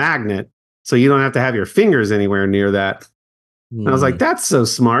that with a magnet, so you don't have to have your fingers anywhere near that. And I was like, that's so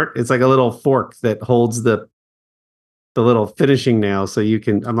smart. It's like a little fork that holds the little finishing nail. So you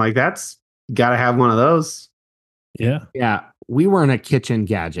can, I'm like, that's got to have one of those. Yeah. Yeah. We weren't a kitchen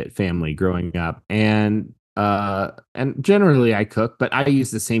gadget family growing up. And generally I cook, but I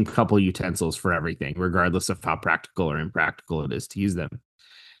use the same couple utensils for everything, regardless of how practical or impractical it is to use them.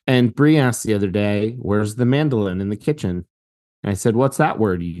 And Bree asked the other day, where's the mandolin in the kitchen? And I said, what's that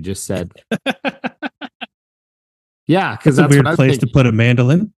word you just said? Yeah, because that's a weird place to put a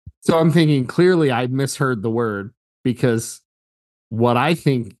mandolin. So I'm thinking clearly I misheard the word, because what I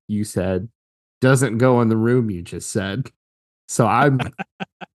think you said doesn't go in the room you just said. So I'm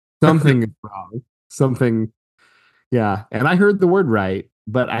something is wrong. Something, yeah. And I heard the word right,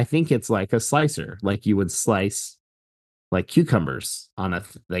 but I think it's like a slicer, like you would slice like cucumbers on a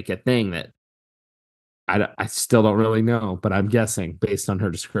thing that I still don't really know, but I'm guessing based on her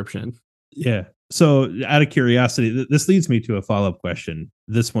description. Yeah. So out of curiosity, this leads me to a follow-up question.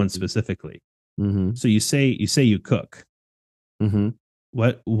 This one specifically. Mm-hmm. So you say you cook. Mm-hmm.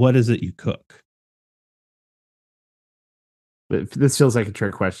 What is it you cook? But this feels like a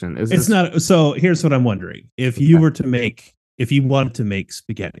trick question. It's not. So here's what I'm wondering: if you wanted to make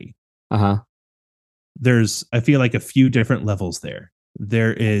spaghetti, I feel like a few different levels there.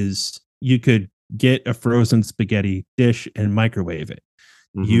 You could get a frozen spaghetti dish and microwave it.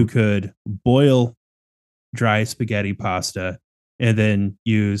 Mm-hmm. You could boil dry spaghetti pasta and then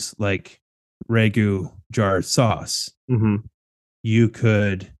use like Raygun jar sauce. Mm-hmm. You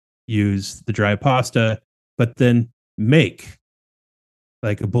could use the dry pasta, but then make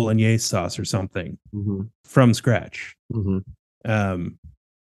like a bolognese sauce or something from scratch. Mm-hmm.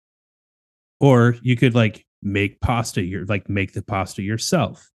 Or you could like make the pasta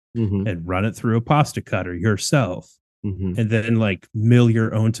yourself and run it through a pasta cutter yourself. And then like mill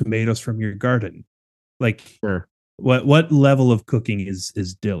your own tomatoes from your garden. Like, sure. What level of cooking is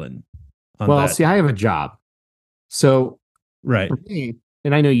Dillon? Well, see, I have a job. So right. For me,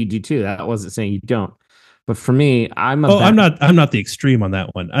 and I know you do too. That wasn't saying you don't. But for me, I'm not the extreme on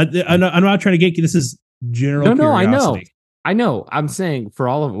that one. I'm not trying to get you. This is general curiosity. I know. I'm saying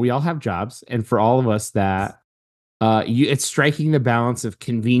we all have jobs, and for all of us that it's striking the balance of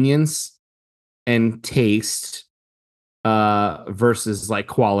convenience and taste versus like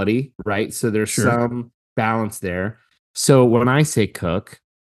quality, right? So there's some balance there. So when I say cook,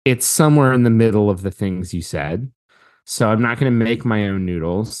 it's somewhere in the middle of the things you said. So I'm not going to make my own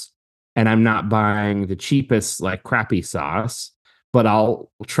noodles, and I'm not buying the cheapest, like crappy sauce, but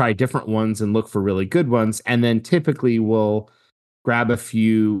I'll try different ones and look for really good ones. And then typically we'll grab a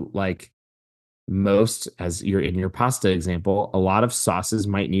few, like as you're in your pasta example, a lot of sauces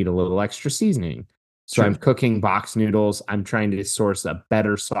might need a little extra seasoning. So I'm cooking box noodles. I'm trying to source a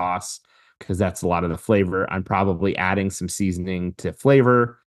better sauce because that's a lot of the flavor. I'm probably adding some seasoning to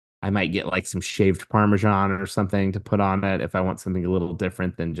flavor. I might get like some shaved Parmesan or something to put on it if I want something a little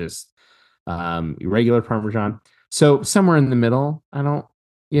different than just regular Parmesan. So somewhere in the middle. I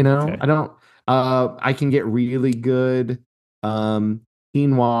can get really good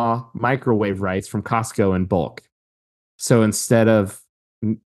quinoa microwave rice from Costco in bulk. So instead of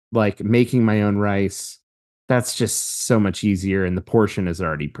like making my own rice, that's just so much easier, and the portion is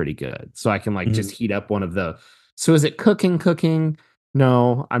already pretty good. So I can just heat up one of the. So is it cooking?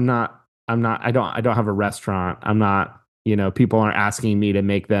 No, I'm not. I don't have a restaurant. I'm not, people aren't asking me to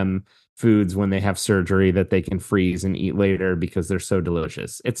make them foods when they have surgery that they can freeze and eat later because they're so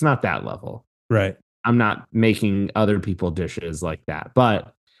delicious. It's not that level. Right. I'm not making other people dishes like that,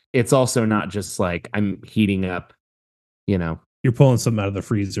 but it's also not just like I'm heating up, You're pulling something out of the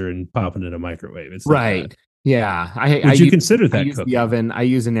freezer and popping it in a microwave. It's right. Yeah. Would you consider that? I use the oven. I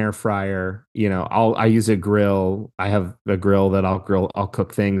use an air fryer. I use a grill. I have a grill that I'll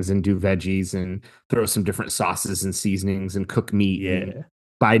cook things and do veggies and throw some different sauces and seasonings and cook meat. And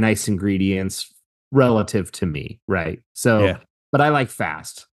buy nice ingredients relative to me. Right. So, but I like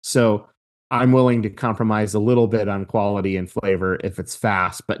fast. So I'm willing to compromise a little bit on quality and flavor if it's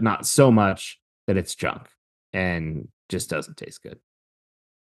fast, but not so much that it's junk and just doesn't taste good.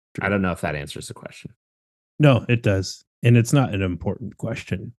 I don't know if that answers the question. No, it does. And it's not an important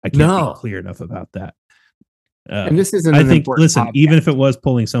question. I can't be clear enough about that. And this isn't listen, even if it was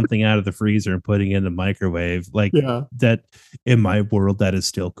pulling something out of the freezer and putting it in the microwave, that in my world, that is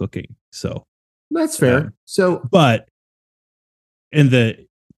still cooking. So that's fair. But and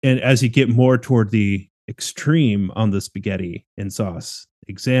as you get more toward the extreme on the spaghetti and sauce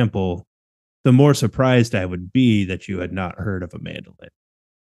example, the more surprised I would be that you had not heard of a mandolin.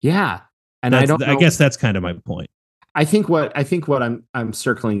 Yeah. And I guess that's kind of my point. I think what I'm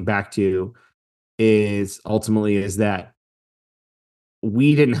circling back to is ultimately is that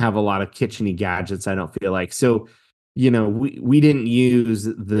we didn't have a lot of kitcheny gadgets, I don't feel like. So, we didn't use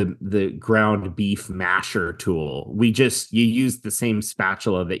the ground beef masher tool. You used the same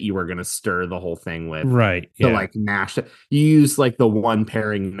spatula that you were going to stir the whole thing with. Right. To Yeah. like mash it. You use like the one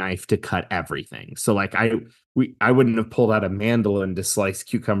paring knife to cut everything. So like I wouldn't have pulled out a mandolin to slice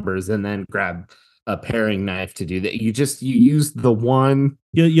cucumbers and then grab a paring knife to do that. You use the one.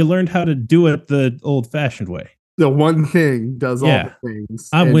 You learned how to do it the old fashioned way. The one thing does all the things.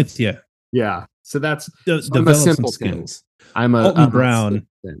 I'm with you. Yeah. So that's develop some skills. I'm Alton Brown,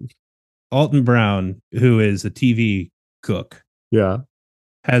 who is a TV cook. Yeah.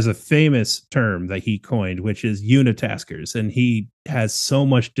 Has a famous term that he coined, which is unitaskers. And he has so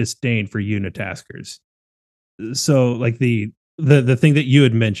much disdain for unitaskers. So like the thing that you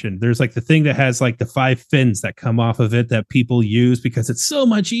had mentioned, there's like the thing that has like the 5 fins that come off of it that people use because it's so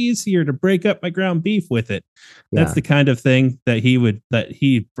much easier to break up my ground beef with it. That's the kind of thing that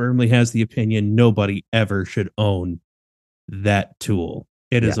he firmly has the opinion nobody ever should own that tool.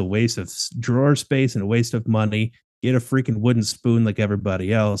 It is a waste of drawer space and a waste of money. Get a freaking wooden spoon like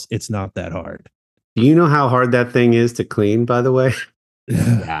everybody else. It's not that hard. Do you know how hard that thing is to clean, by the way?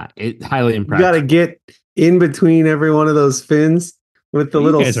 Yeah, it's highly impressive. You got to get in between every one of those fins with the you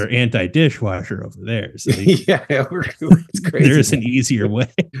little. You guys are anti-dishwasher over there. So yeah, it's crazy. There's an easier way.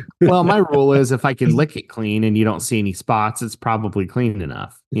 Well, my rule is if I can lick it clean and you don't see any spots, it's probably clean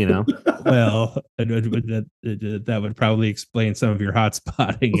enough, Well, that would probably explain some of your hot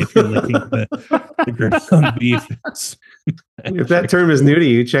spotting if you're licking the ground beef. If that term is new to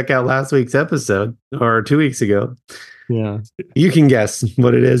you, check out last week's episode or 2 weeks ago. Yeah. You can guess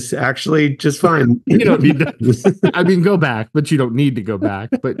what it is. Actually, just fine. You don't need to. Go back, but you don't need to go back.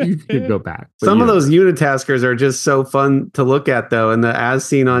 But you could go back. Some of those unitaskers are just so fun to look at, though. And the as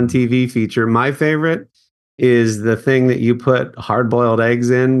seen on TV feature, my favorite is the thing that you put hard-boiled eggs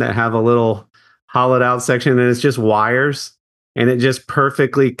in that have a little hollowed out section, and it's just wires, and it just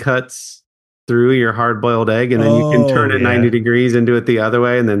perfectly cuts through your hard-boiled egg, and then you can turn it 90 degrees and do it the other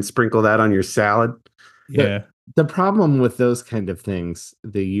way, and then sprinkle that on your salad. Yeah. The problem with those kind of things,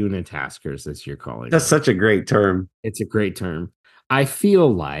 the unitaskers, as you're calling that's such a great term. It's a great term. I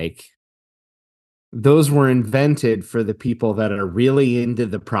feel like those were invented for the people that are really into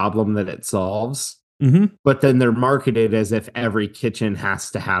the problem that it solves. Mm-hmm. But then they're marketed as if every kitchen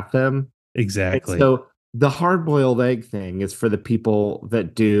has to have them. Exactly. And so the hard-boiled egg thing is for the people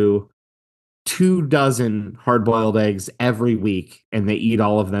that do 24 hard-boiled eggs every week, and they eat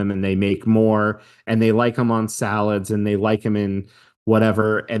all of them, and they make more, and they like them on salads, and they like them in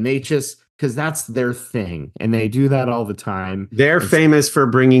whatever, and they just, because that's their thing, and they do that all the time. They're famous for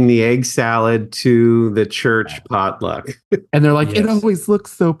bringing the egg salad to the church potluck. And they're like, it always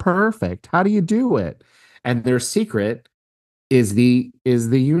looks so perfect. How do you do it? And their secret is the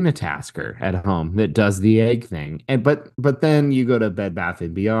unitasker at home that does the egg thing. And but then you go to Bed Bath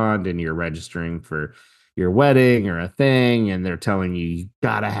and Beyond and you're registering for your wedding or a thing, and they're telling you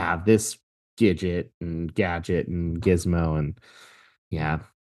gotta have this gadget and gizmo, and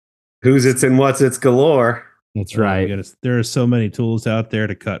who's it's and what's it's galore. That's right. There are so many tools out there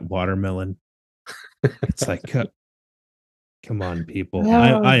to cut watermelon. It's like, come on, people.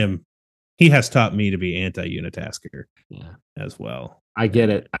 I am. He has taught me to be anti-unitasker as well. I get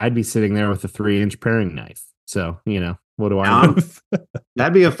it. I'd be sitting there with a 3-inch paring knife. So, what do I know?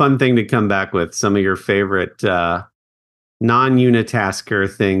 That'd be a fun thing to come back with. Some of your favorite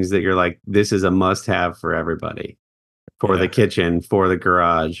non-unitasker things that you're like, this is a must-have for everybody. For the kitchen, for the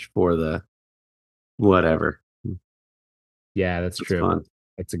garage, for the whatever. Yeah, that's true. Fun.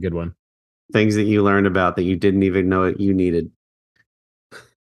 That's a good one. Things that you learned about that you didn't even know you needed.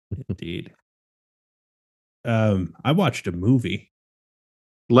 Indeed. I watched a movie.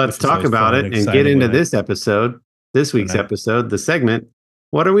 Let's talk about it and get into this week's episode, the segment,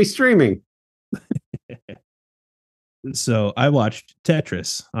 What Are We Streaming? So I watched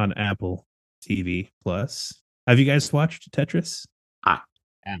Tetris on Apple TV Plus. Have you guys watched Tetris?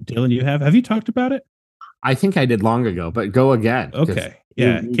 Dillon, you have? Have you talked about it? I think I did long ago, but go again. Okay.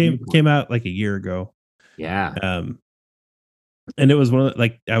 Yeah, it came out like a year ago. Yeah. And it was one of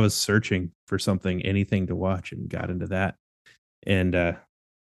I was searching for anything to watch, and got into that. And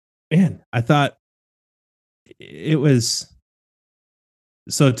man, I thought it was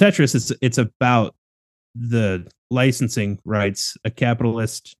so Tetris. It's about the licensing rights, a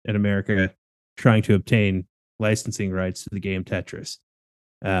capitalist in America trying to obtain licensing rights to the game Tetris.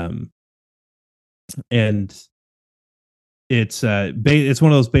 And it's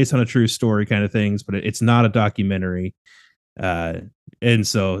one of those based on a true story kind of things, but it's not a documentary. And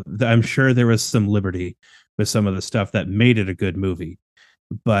so I'm sure there was some liberty with some of the stuff that made it a good movie.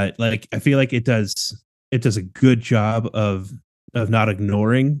 but like I feel like it does a good job of not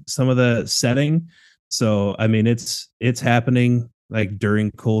ignoring some of the setting. So I mean, it's happening like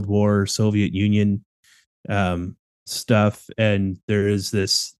during Cold War, Soviet Union stuff, and there is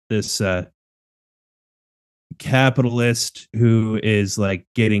this capitalist who is like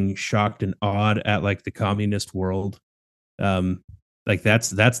getting shocked and awed at like the communist world. Like that's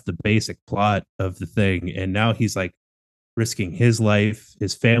the basic plot of the thing, and now he's like risking his life,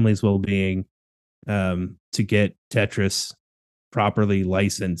 his family's well-being, to get Tetris properly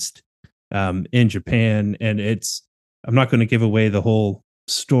licensed in Japan. And I'm not going to give away the whole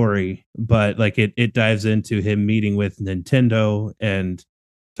story, but like it dives into him meeting with Nintendo and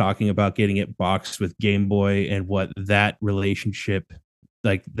talking about getting it boxed with Game Boy, and what that relationship,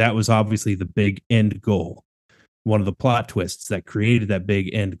 like that was obviously the big end goal, one of the plot twists that created that big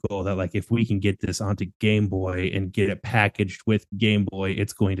end goal, that like if we can get this onto Game Boy and get it packaged with Game Boy,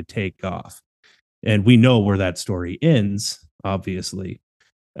 it's going to take off. And we know where that story ends, obviously.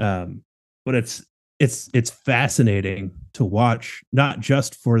 But it's fascinating to watch, not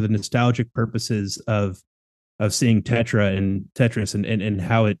just for the nostalgic purposes of seeing Tetris and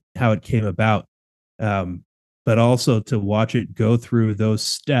how it came about, but also to watch it go through those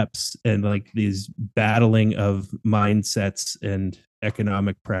steps and like these battling of mindsets and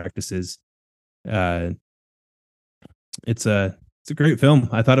economic practices. It's a great film.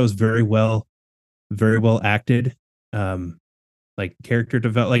 I thought it was very well acted. Like character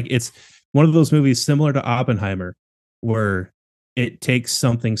develop, like it's one of those movies similar to Oppenheimer, where it takes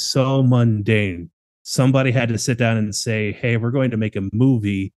something so mundane. Somebody had to sit down and say, hey, we're going to make a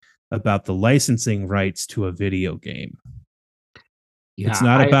movie about the licensing rights to a video game. Yeah, it's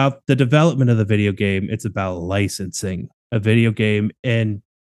not about the development of the video game. It's about licensing a video game. And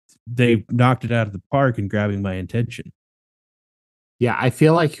they knocked it out of the park in grabbing my attention. Yeah, I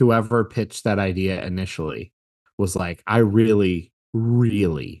feel like whoever pitched that idea initially was like, I really,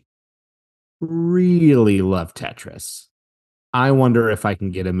 really, really love Tetris. I wonder if I can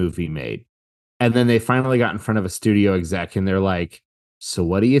get a movie made. And then they finally got in front of a studio exec and they're like, so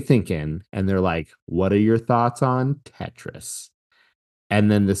what are you thinking? And they're like, what are your thoughts on Tetris? And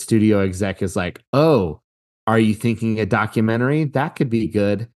then the studio exec is like, oh, are you thinking a documentary? That could be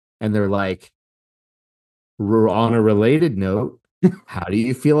good. And they're like, on a related note, how do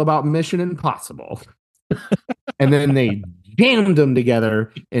you feel about Mission Impossible? And then they jammed them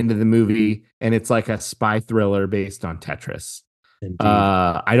together into the movie, and it's like a spy thriller based on Tetris.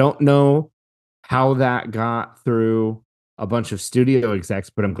 I don't know how that got through a bunch of studio execs,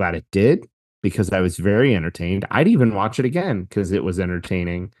 but I'm glad it did, because I was very entertained. I'd even watch it again because it was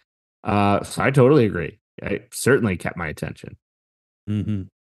entertaining. So I totally agree. It certainly kept my attention. Mm-hmm.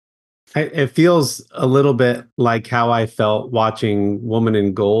 It feels a little bit like how I felt watching Woman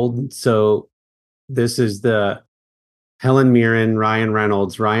in Gold. So this is the Helen Mirren, Ryan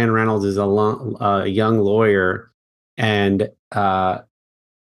Reynolds. Ryan Reynolds is a young lawyer, and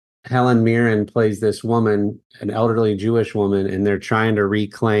Helen Mirren plays this woman, an elderly Jewish woman, and they're trying to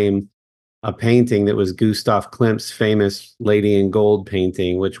reclaim a painting that was Gustav Klimt's famous Lady in Gold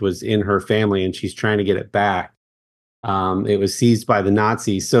painting, which was in her family, and she's trying to get it back. It was seized by the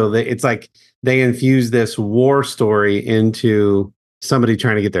Nazis. So it's like they infused this war story into somebody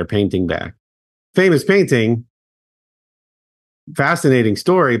trying to get their painting back. Famous painting, fascinating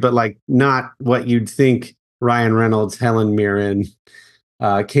story, but like not what you'd think Ryan Reynolds, Helen Mirren,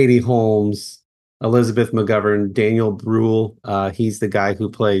 Katie Holmes, Elizabeth McGovern, Daniel Bruhl. He's the guy who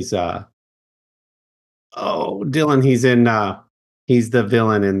plays Dillon. He's the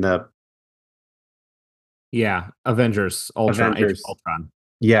villain in the Avengers, Ultron. Age of Ultron.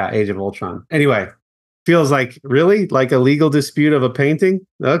 Yeah, Age of Ultron. Anyway, feels like really like a legal dispute of a painting.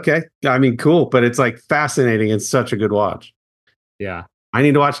 Okay, I mean, cool, but it's like fascinating. It's such a good watch. Yeah, I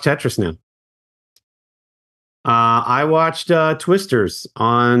need to watch Tetris now. I watched Twisters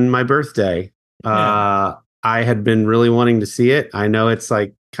on my birthday. I had been really wanting to see it. I know it's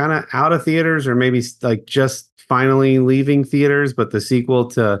like kind of out of theaters, or maybe like just finally leaving theaters, but the sequel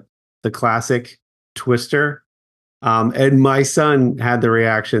to the classic Twister. And my son had the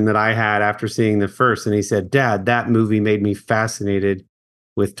reaction that I had after seeing the first, and he said, Dad, that movie made me fascinated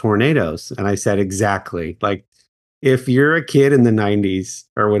with tornadoes. And I said, exactly. Like, if you're a kid in the 90s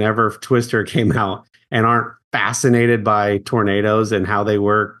or whenever Twister came out and aren't fascinated by tornadoes and how they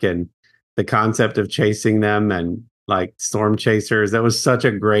work and the concept of chasing them and like storm chasers, that was such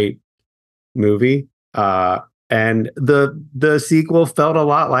a great movie. And the sequel felt a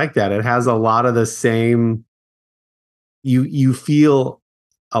lot like that. It has a lot of the same, you feel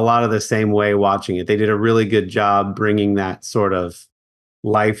a lot of the same way watching it. They did a really good job bringing that sort of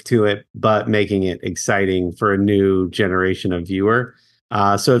life to it, but making it exciting for a new generation of viewer.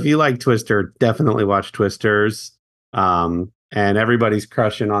 So if you like Twister, definitely watch Twisters. And everybody's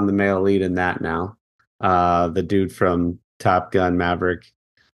crushing on the male lead in that now. The dude from Top Gun Maverick.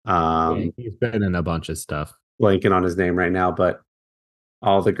 He's been in a bunch of stuff. Blanking on his name right now, but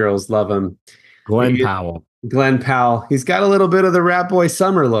all the girls love him. Glenn Powell. Glenn Powell. He's got a little bit of the Rat Boy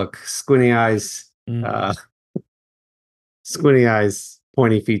Summer look. Squinty eyes. Squinty eyes,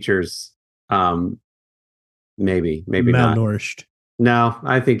 pointy features. Maybe malnourished. Not. No,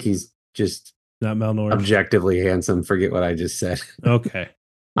 I think he's just not malnourished. Objectively handsome. Forget what I just said. Okay.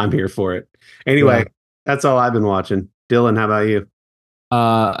 I'm here for it. Anyway, that's all I've been watching. Dillon, how about you?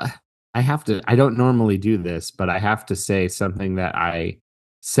 I don't normally do this, but I have to say something that I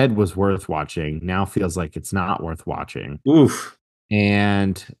said was worth watching now feels like it's not worth watching. Oof.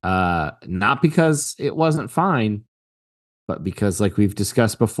 And not because it wasn't fine, but because, like we've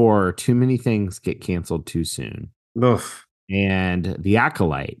discussed before, too many things get canceled too soon. Oof. And The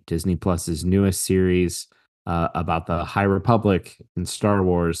Acolyte, Disney Plus's newest series about the High Republic in Star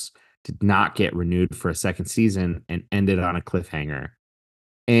Wars, did not get renewed for a second season and ended on a cliffhanger.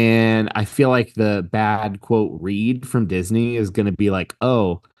 And I feel like the bad quote read from Disney is going to be like,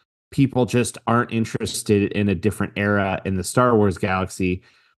 oh, people just aren't interested in a different era in the Star Wars galaxy.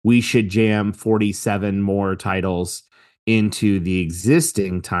 We should jam 47 more titles into the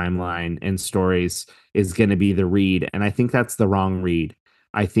existing timeline and stories is going to be the read. And I think that's the wrong read.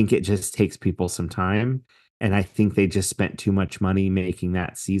 I think it just takes people some time. And I think they just spent too much money making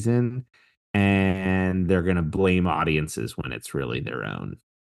that season. And they're going to blame audiences when it's really their own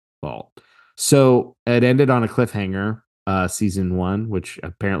fault. So it ended on a cliffhanger, season 1, which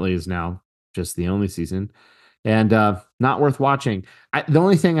apparently is now just the only season, and not worth watching. The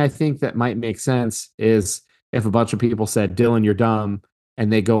only thing I think that might make sense is if a bunch of people said, Dillon, you're dumb,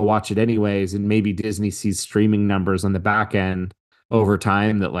 and they go watch it anyways, and maybe Disney sees streaming numbers on the back end over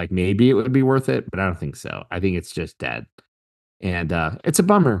time that like maybe it would be worth it, but I don't think so. I think it's just dead. And it's a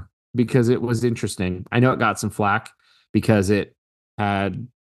bummer because it was interesting. I know it got some flack because it had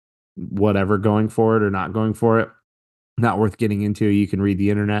whatever going for it or not going for it. Not worth getting into. You can read the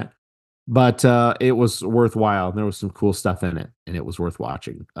internet. But it was worthwhile. There was some cool stuff in it, and it was worth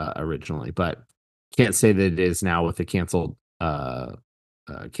watching originally. But can't say that it is now with the canceled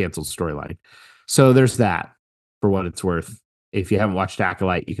storyline. So there's that for what it's worth. If you haven't watched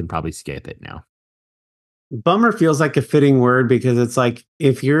Acolyte, you can probably skip it now. Bummer feels like a fitting word because it's like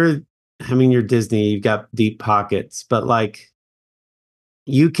if you're Disney, you've got deep pockets, but like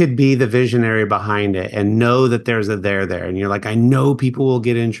you could be the visionary behind it and know that there's a there. And you're like, I know people will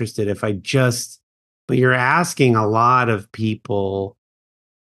get interested if I just, but you're asking a lot of people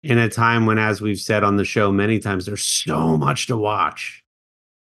in a time when, as we've said on the show many times, there's so much to watch.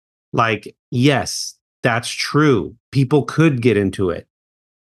 Like, yes, that's true. People could get into it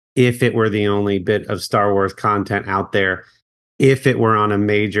if it were the only bit of Star Wars content out there, if it were on a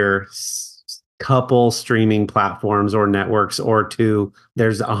major couple streaming platforms or networks or two.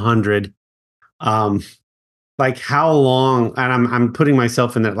 There's 100. Like how long? And I'm putting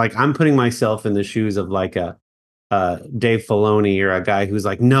myself in that. Like I'm putting myself in the shoes of like a Dave Filoni or a guy who's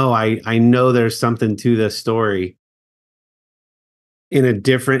like, no, I know there's something to this story. In a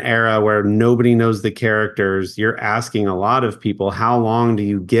different era where nobody knows the characters, you're asking a lot of people, how long do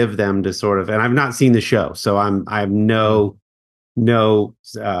you give them to sort of, and I've not seen the show, so I'm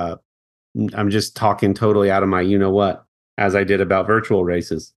just talking totally out of my you-know-what, as I did about virtual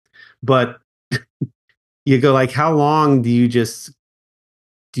races. But you go like, how long do you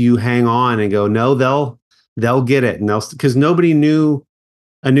hang on and go, no, they'll get it. And because nobody knew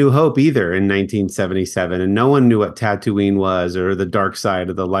A New Hope either in 1977. And no one knew what Tatooine was or the dark side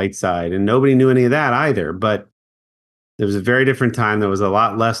or the light side. And nobody knew any of that either. But there was a very different time. There was a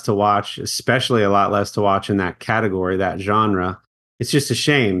lot less to watch, especially a lot less to watch in that category, that genre. It's just a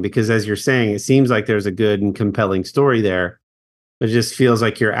shame because, as you're saying, it seems like there's a good and compelling story there. But it just feels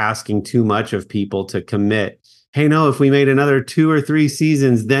like you're asking too much of people to commit. Hey, no, if we made another 2 or 3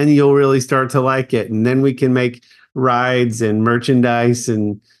 seasons, then you'll really start to like it. And then we can make rides and merchandise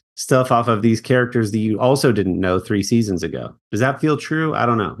and stuff off of these characters that you also didn't know 3 seasons ago. Does that feel true? I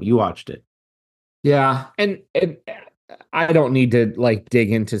don't know. You watched it. Yeah. And I don't need to like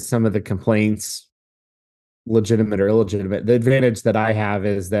dig into some of the complaints, legitimate or illegitimate. The advantage that I have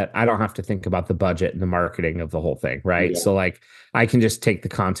is that I don't have to think about the budget and the marketing of the whole thing. Right. Yeah. So like I can just take the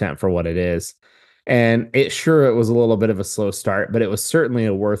content for what it is. And it was a little bit of a slow start, but it was certainly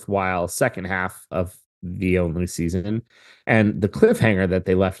a worthwhile second half of the only season. And the cliffhanger that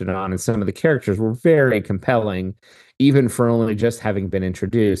they left it on and some of the characters were very compelling, even for only just having been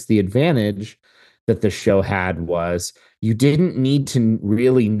introduced. The advantage that the show had was you didn't need to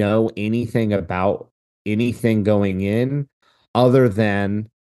really know anything about anything going in other than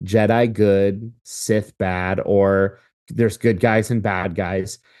Jedi good, Sith bad, or there's good guys and bad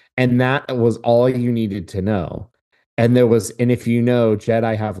guys. And that was all you needed to know. And if you know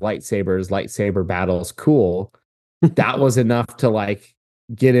Jedi have lightsabers, lightsaber battles, cool. That was enough to like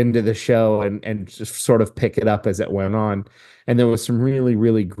get into the show and just sort of pick it up as it went on. And there was some really,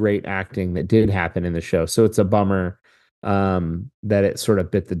 really great acting that did happen in the show. So it's a bummer that it sort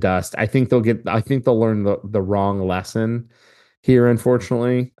of bit the dust. I think they'll learn the wrong lesson here,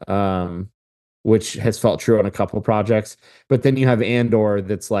 unfortunately, which has felt true on a couple projects. But then you have Andor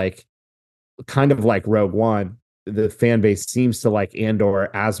that's like kind of like Rogue One. The fan base seems to like Andor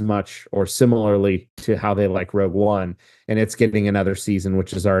as much or similarly to how they like Rogue One, and it's getting another season,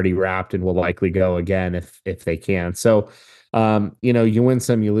 which is already wrapped and will likely go again if they can. So, you win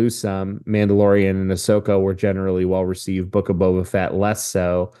some, you lose some. Mandalorian and Ahsoka were generally well received. Book of Boba Fett less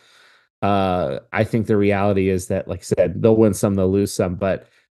so. I think the reality is that, like I said, they'll win some, they'll lose some, but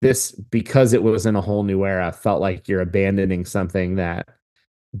this, because it was in a whole new era, felt like you're abandoning something that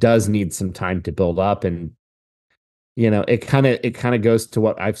does need some time to build up. And it kind of goes to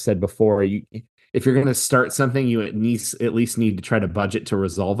what I've said before. If you're going to start something, you at least need to try to budget to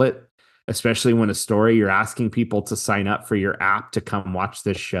resolve it, especially when a story you're asking people to sign up for your app to come watch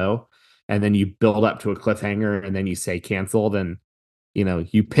this show, and then you build up to a cliffhanger and then you say canceled, and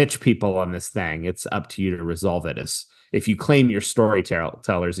you pitch people on this thing. It's up to you to resolve it. If you claim you're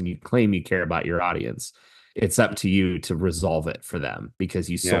storytellers and you claim you care about your audience, it's up to you to resolve it for them because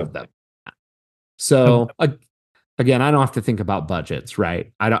you sold them. So again, I don't have to think about budgets,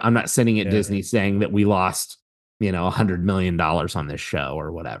 right? I'm not sitting at Disney saying that we lost, $100 million on this show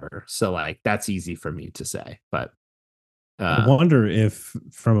or whatever. So like, that's easy for me to say, but I wonder if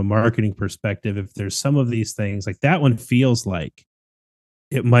from a marketing perspective, if there's some of these things like that one feels like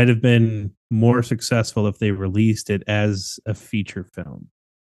it might have been more successful if they released it as a feature film.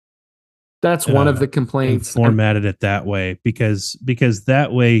 That's one of the complaints. Formatted it that way because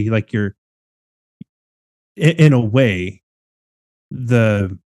that way, like you're in a way,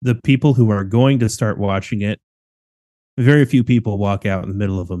 the people who are going to start watching it, very few people walk out in the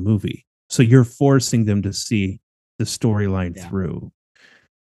middle of a movie. So you're forcing them to see the storyline through.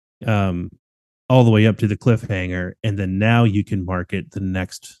 All the way up to the cliffhanger, and then now you can market the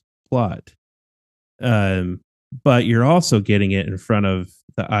next plot. But you're also getting it in front of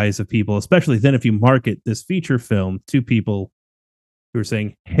the eyes of people, especially then if you market this feature film to people who are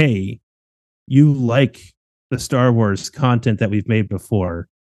saying, hey, you like the Star Wars content that we've made before,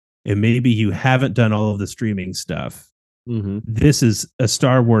 and maybe you haven't done all of the streaming stuff. Mm-hmm. This is a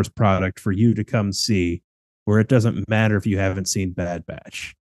Star Wars product for you to come see, where it doesn't matter if you haven't seen Bad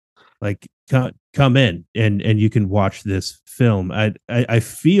Batch. Like, come in and you can watch this film. I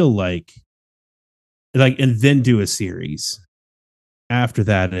feel like, and then do a series after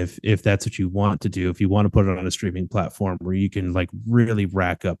that, if that's what you want to do, if you want to put it on a streaming platform where you can like really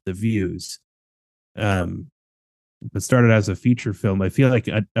rack up the views. But started as a feature film, I feel like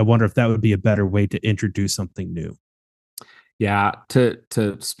I wonder if that would be a better way to introduce something new. Yeah, to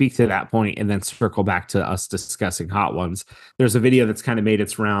speak to that point and then circle back to us discussing Hot Ones, there's a video that's kind of made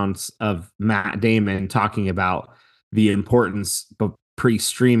its rounds of Matt Damon talking about the importance of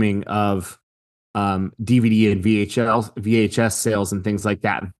pre-streaming of DVD and VHS sales and things like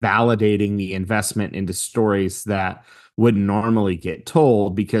that, validating the investment into stories that wouldn't normally get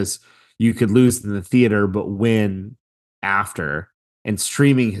told because you could lose in the theater but win after. And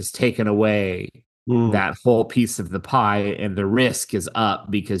streaming has taken away that whole piece of the pie, and the risk is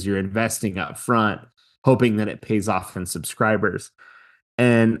up because you're investing up front, hoping that it pays off in subscribers.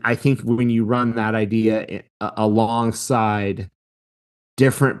 And I think when you run that idea alongside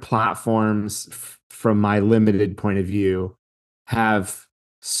different platforms, from my limited point of view, have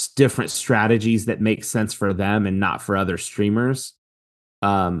different strategies that make sense for them and not for other streamers.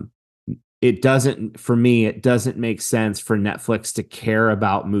 It doesn't make sense for Netflix to care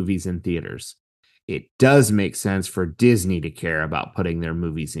about movies in theaters. It does make sense for Disney to care about putting their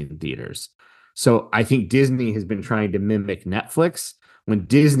movies in theaters. So I think Disney has been trying to mimic Netflix when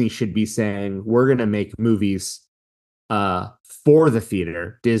Disney should be saying, we're going to make movies for the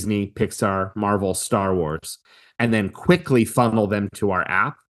theater, Disney, Pixar, Marvel, Star Wars, and then quickly funnel them to our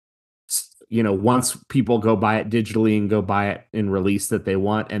app. Once people go buy it digitally and go buy it in release that they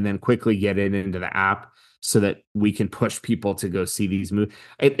want, and then quickly get it into the app so that we can push people to go see these movies.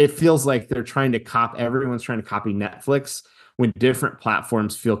 It feels like they're trying to everyone's trying to copy Netflix when different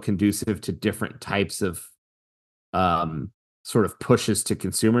platforms feel conducive to different types of sort of pushes to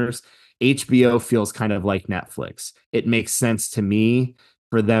consumers. HBO feels kind of like Netflix. It makes sense to me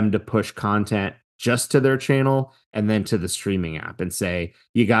for them to push content just to their channel and then to the streaming app and say,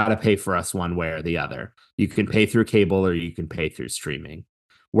 you got to pay for us one way or the other. You can pay through cable or you can pay through streaming,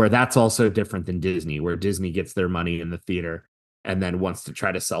 where that's also different than Disney, where Disney gets their money in the theater and then wants to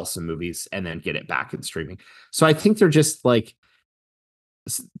try to sell some movies and then get it back in streaming. So I think they're just like,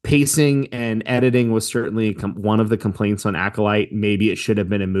 pacing and editing was certainly one of the complaints on Acolyte. Maybe it should have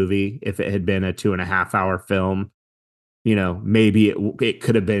been a movie if it had been a 2.5 hour film. You know, maybe it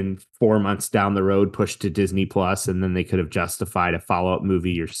could have been 4 months down the road pushed to Disney Plus, and then they could have justified a follow-up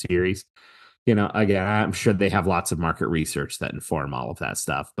movie or series. You know, again, I'm sure they have lots of market research that inform all of that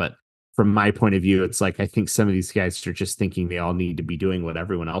stuff. But from my point of view, it's like, I think some of these guys are just thinking they all need to be doing what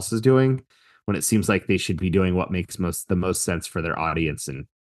everyone else is doing, when it seems like they should be doing what makes the most sense for their audience and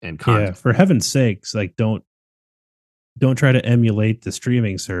content. Yeah, for heaven's sakes, like don't try to emulate the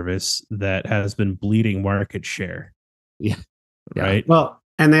streaming service that has been bleeding market share. Yeah. Right. Well,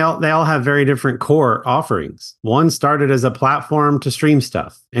 and they all have very different core offerings. One started as a platform to stream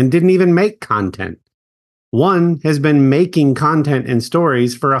stuff and didn't even make content. One has been making content and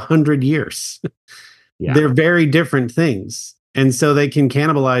stories for 100 years. Yeah. They're very different things. And so they can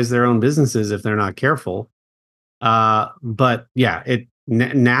cannibalize their own businesses if they're not careful. But yeah,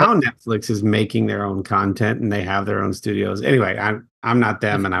 now Netflix is making their own content and they have their own studios. Anyway, I'm not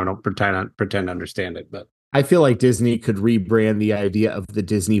them and I don't pretend to understand it. But I feel like Disney could rebrand the idea of the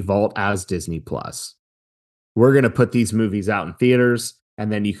Disney Vault as Disney Plus. We're going to put these movies out in theaters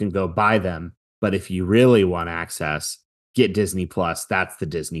and then you can go buy them. But if you really want access, get Disney Plus. That's the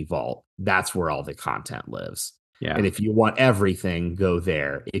Disney Vault. That's where all the content lives. Yeah. And if you want everything, go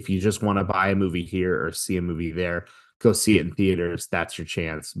there. If you just want to buy a movie here or see a movie there, go see it in theaters. That's your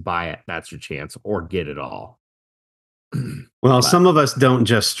chance. Buy it. That's your chance. Or get it all. Well, some of us don't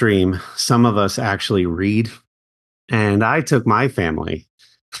just stream. Some of us actually read. And I took my family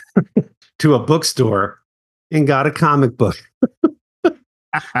to a bookstore and got a comic book.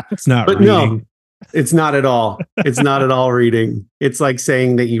 It's not reading. No, it's not at all. It's not at all reading. It's like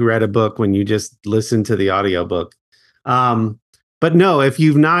saying that you read a book when you just listen to the audiobook. But no, if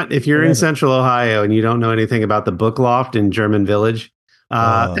you're in Central Ohio and you don't know anything about the Book Loft in German Village,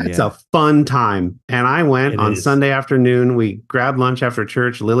 that's a fun time. And I went on Sunday afternoon. We grabbed lunch after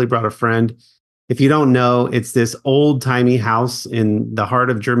church. Lily brought a friend. If you don't know, it's this old timey house in the heart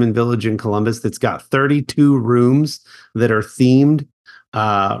of German Village in Columbus that's got 32 rooms that are themed.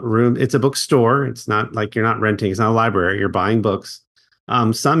 It's a bookstore. It's not like you're not renting. It's not a library. You're buying books.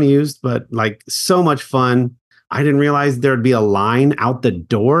 Some used, but like so much fun. I didn't realize there'd be a line out the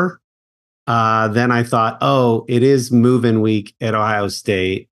door. Then I thought, oh, it is move-in week at Ohio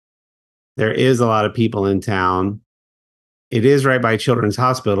State. There is a lot of people in town. It is right by Children's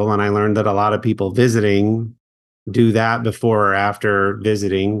Hospital. And I learned that a lot of people visiting do that before or after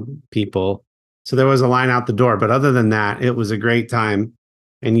visiting people. So there was a line out the door. But other than that, it was a great time.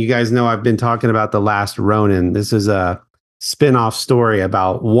 And you guys know I've been talking about The Last Ronin. This is a spin-off story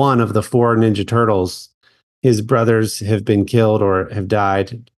about one of the 4 Ninja Turtles. His brothers have been killed or have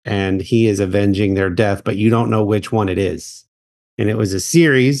died, and he is avenging their death, but you don't know which one it is. And it was a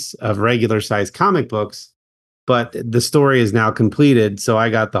series of regular-sized comic books, but the story is now completed, so I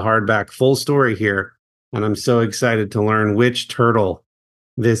got the hardback full story here, and I'm so excited to learn which turtle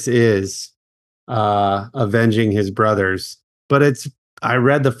this is avenging his brothers. But I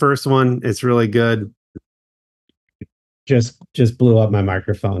read the first one. It's really good. Just blew up my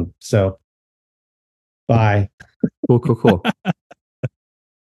microphone. So bye. Cool.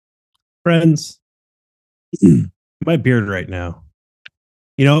 Friends, my beard right now.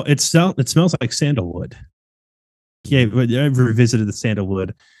 You know, it smells like sandalwood. Yeah, I've revisited the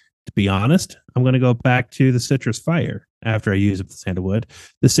sandalwood. To be honest, I'm going to go back to the citrus fire after I use up the sandalwood.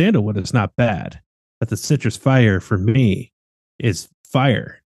 The sandalwood is not bad, but the citrus fire for me is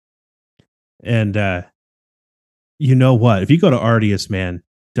fire. And you know what? If you go to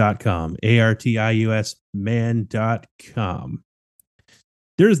artiusman.com, ARTIUS man.com,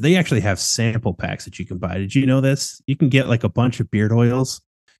 they actually have sample packs that you can buy. Did you know this? You can get like a bunch of beard oils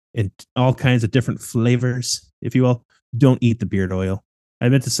and all kinds of different flavors, if you will. Don't eat the beard oil. I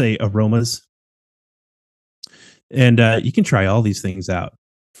meant to say aromas. And you can try all these things out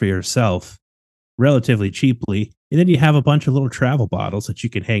for yourself relatively cheaply. And then you have a bunch of little travel bottles that you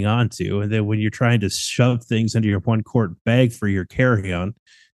can hang on to. And then when you're trying to shove things into your 1-quart bag for your carry-on,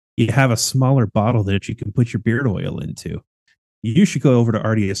 you have a smaller bottle that you can put your beard oil into. You should go over to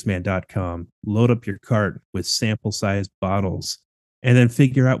rdsman.com, load up your cart with sample sized bottles, and then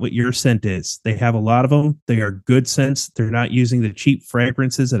figure out what your scent is. They have a lot of them. They are good scents. They're not using the cheap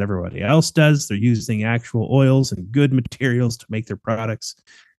fragrances that everybody else does. They're using actual oils and good materials to make their products.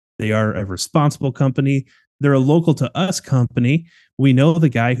 They are a responsible company. They're a local to us company. We know the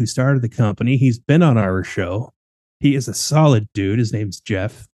guy who started the company. He's been on our show. He is a solid dude. His name's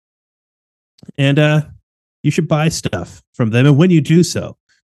Jeff. And you should buy stuff from them. And when you do so,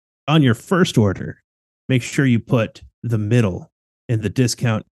 on your first order, make sure you put the middle in the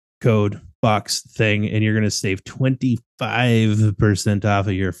discount code box thing, and you're going to save 25% off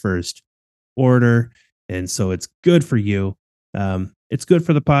of your first order. And so it's good for you. It's good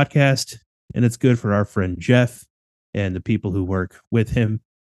for the podcast, and it's good for our friend Jeff and the people who work with him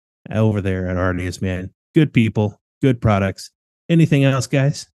over there at RDS Man. Good people, good products. Anything else,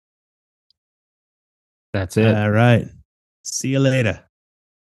 guys? That's it. All right. See you later.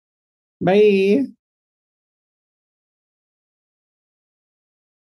 Bye.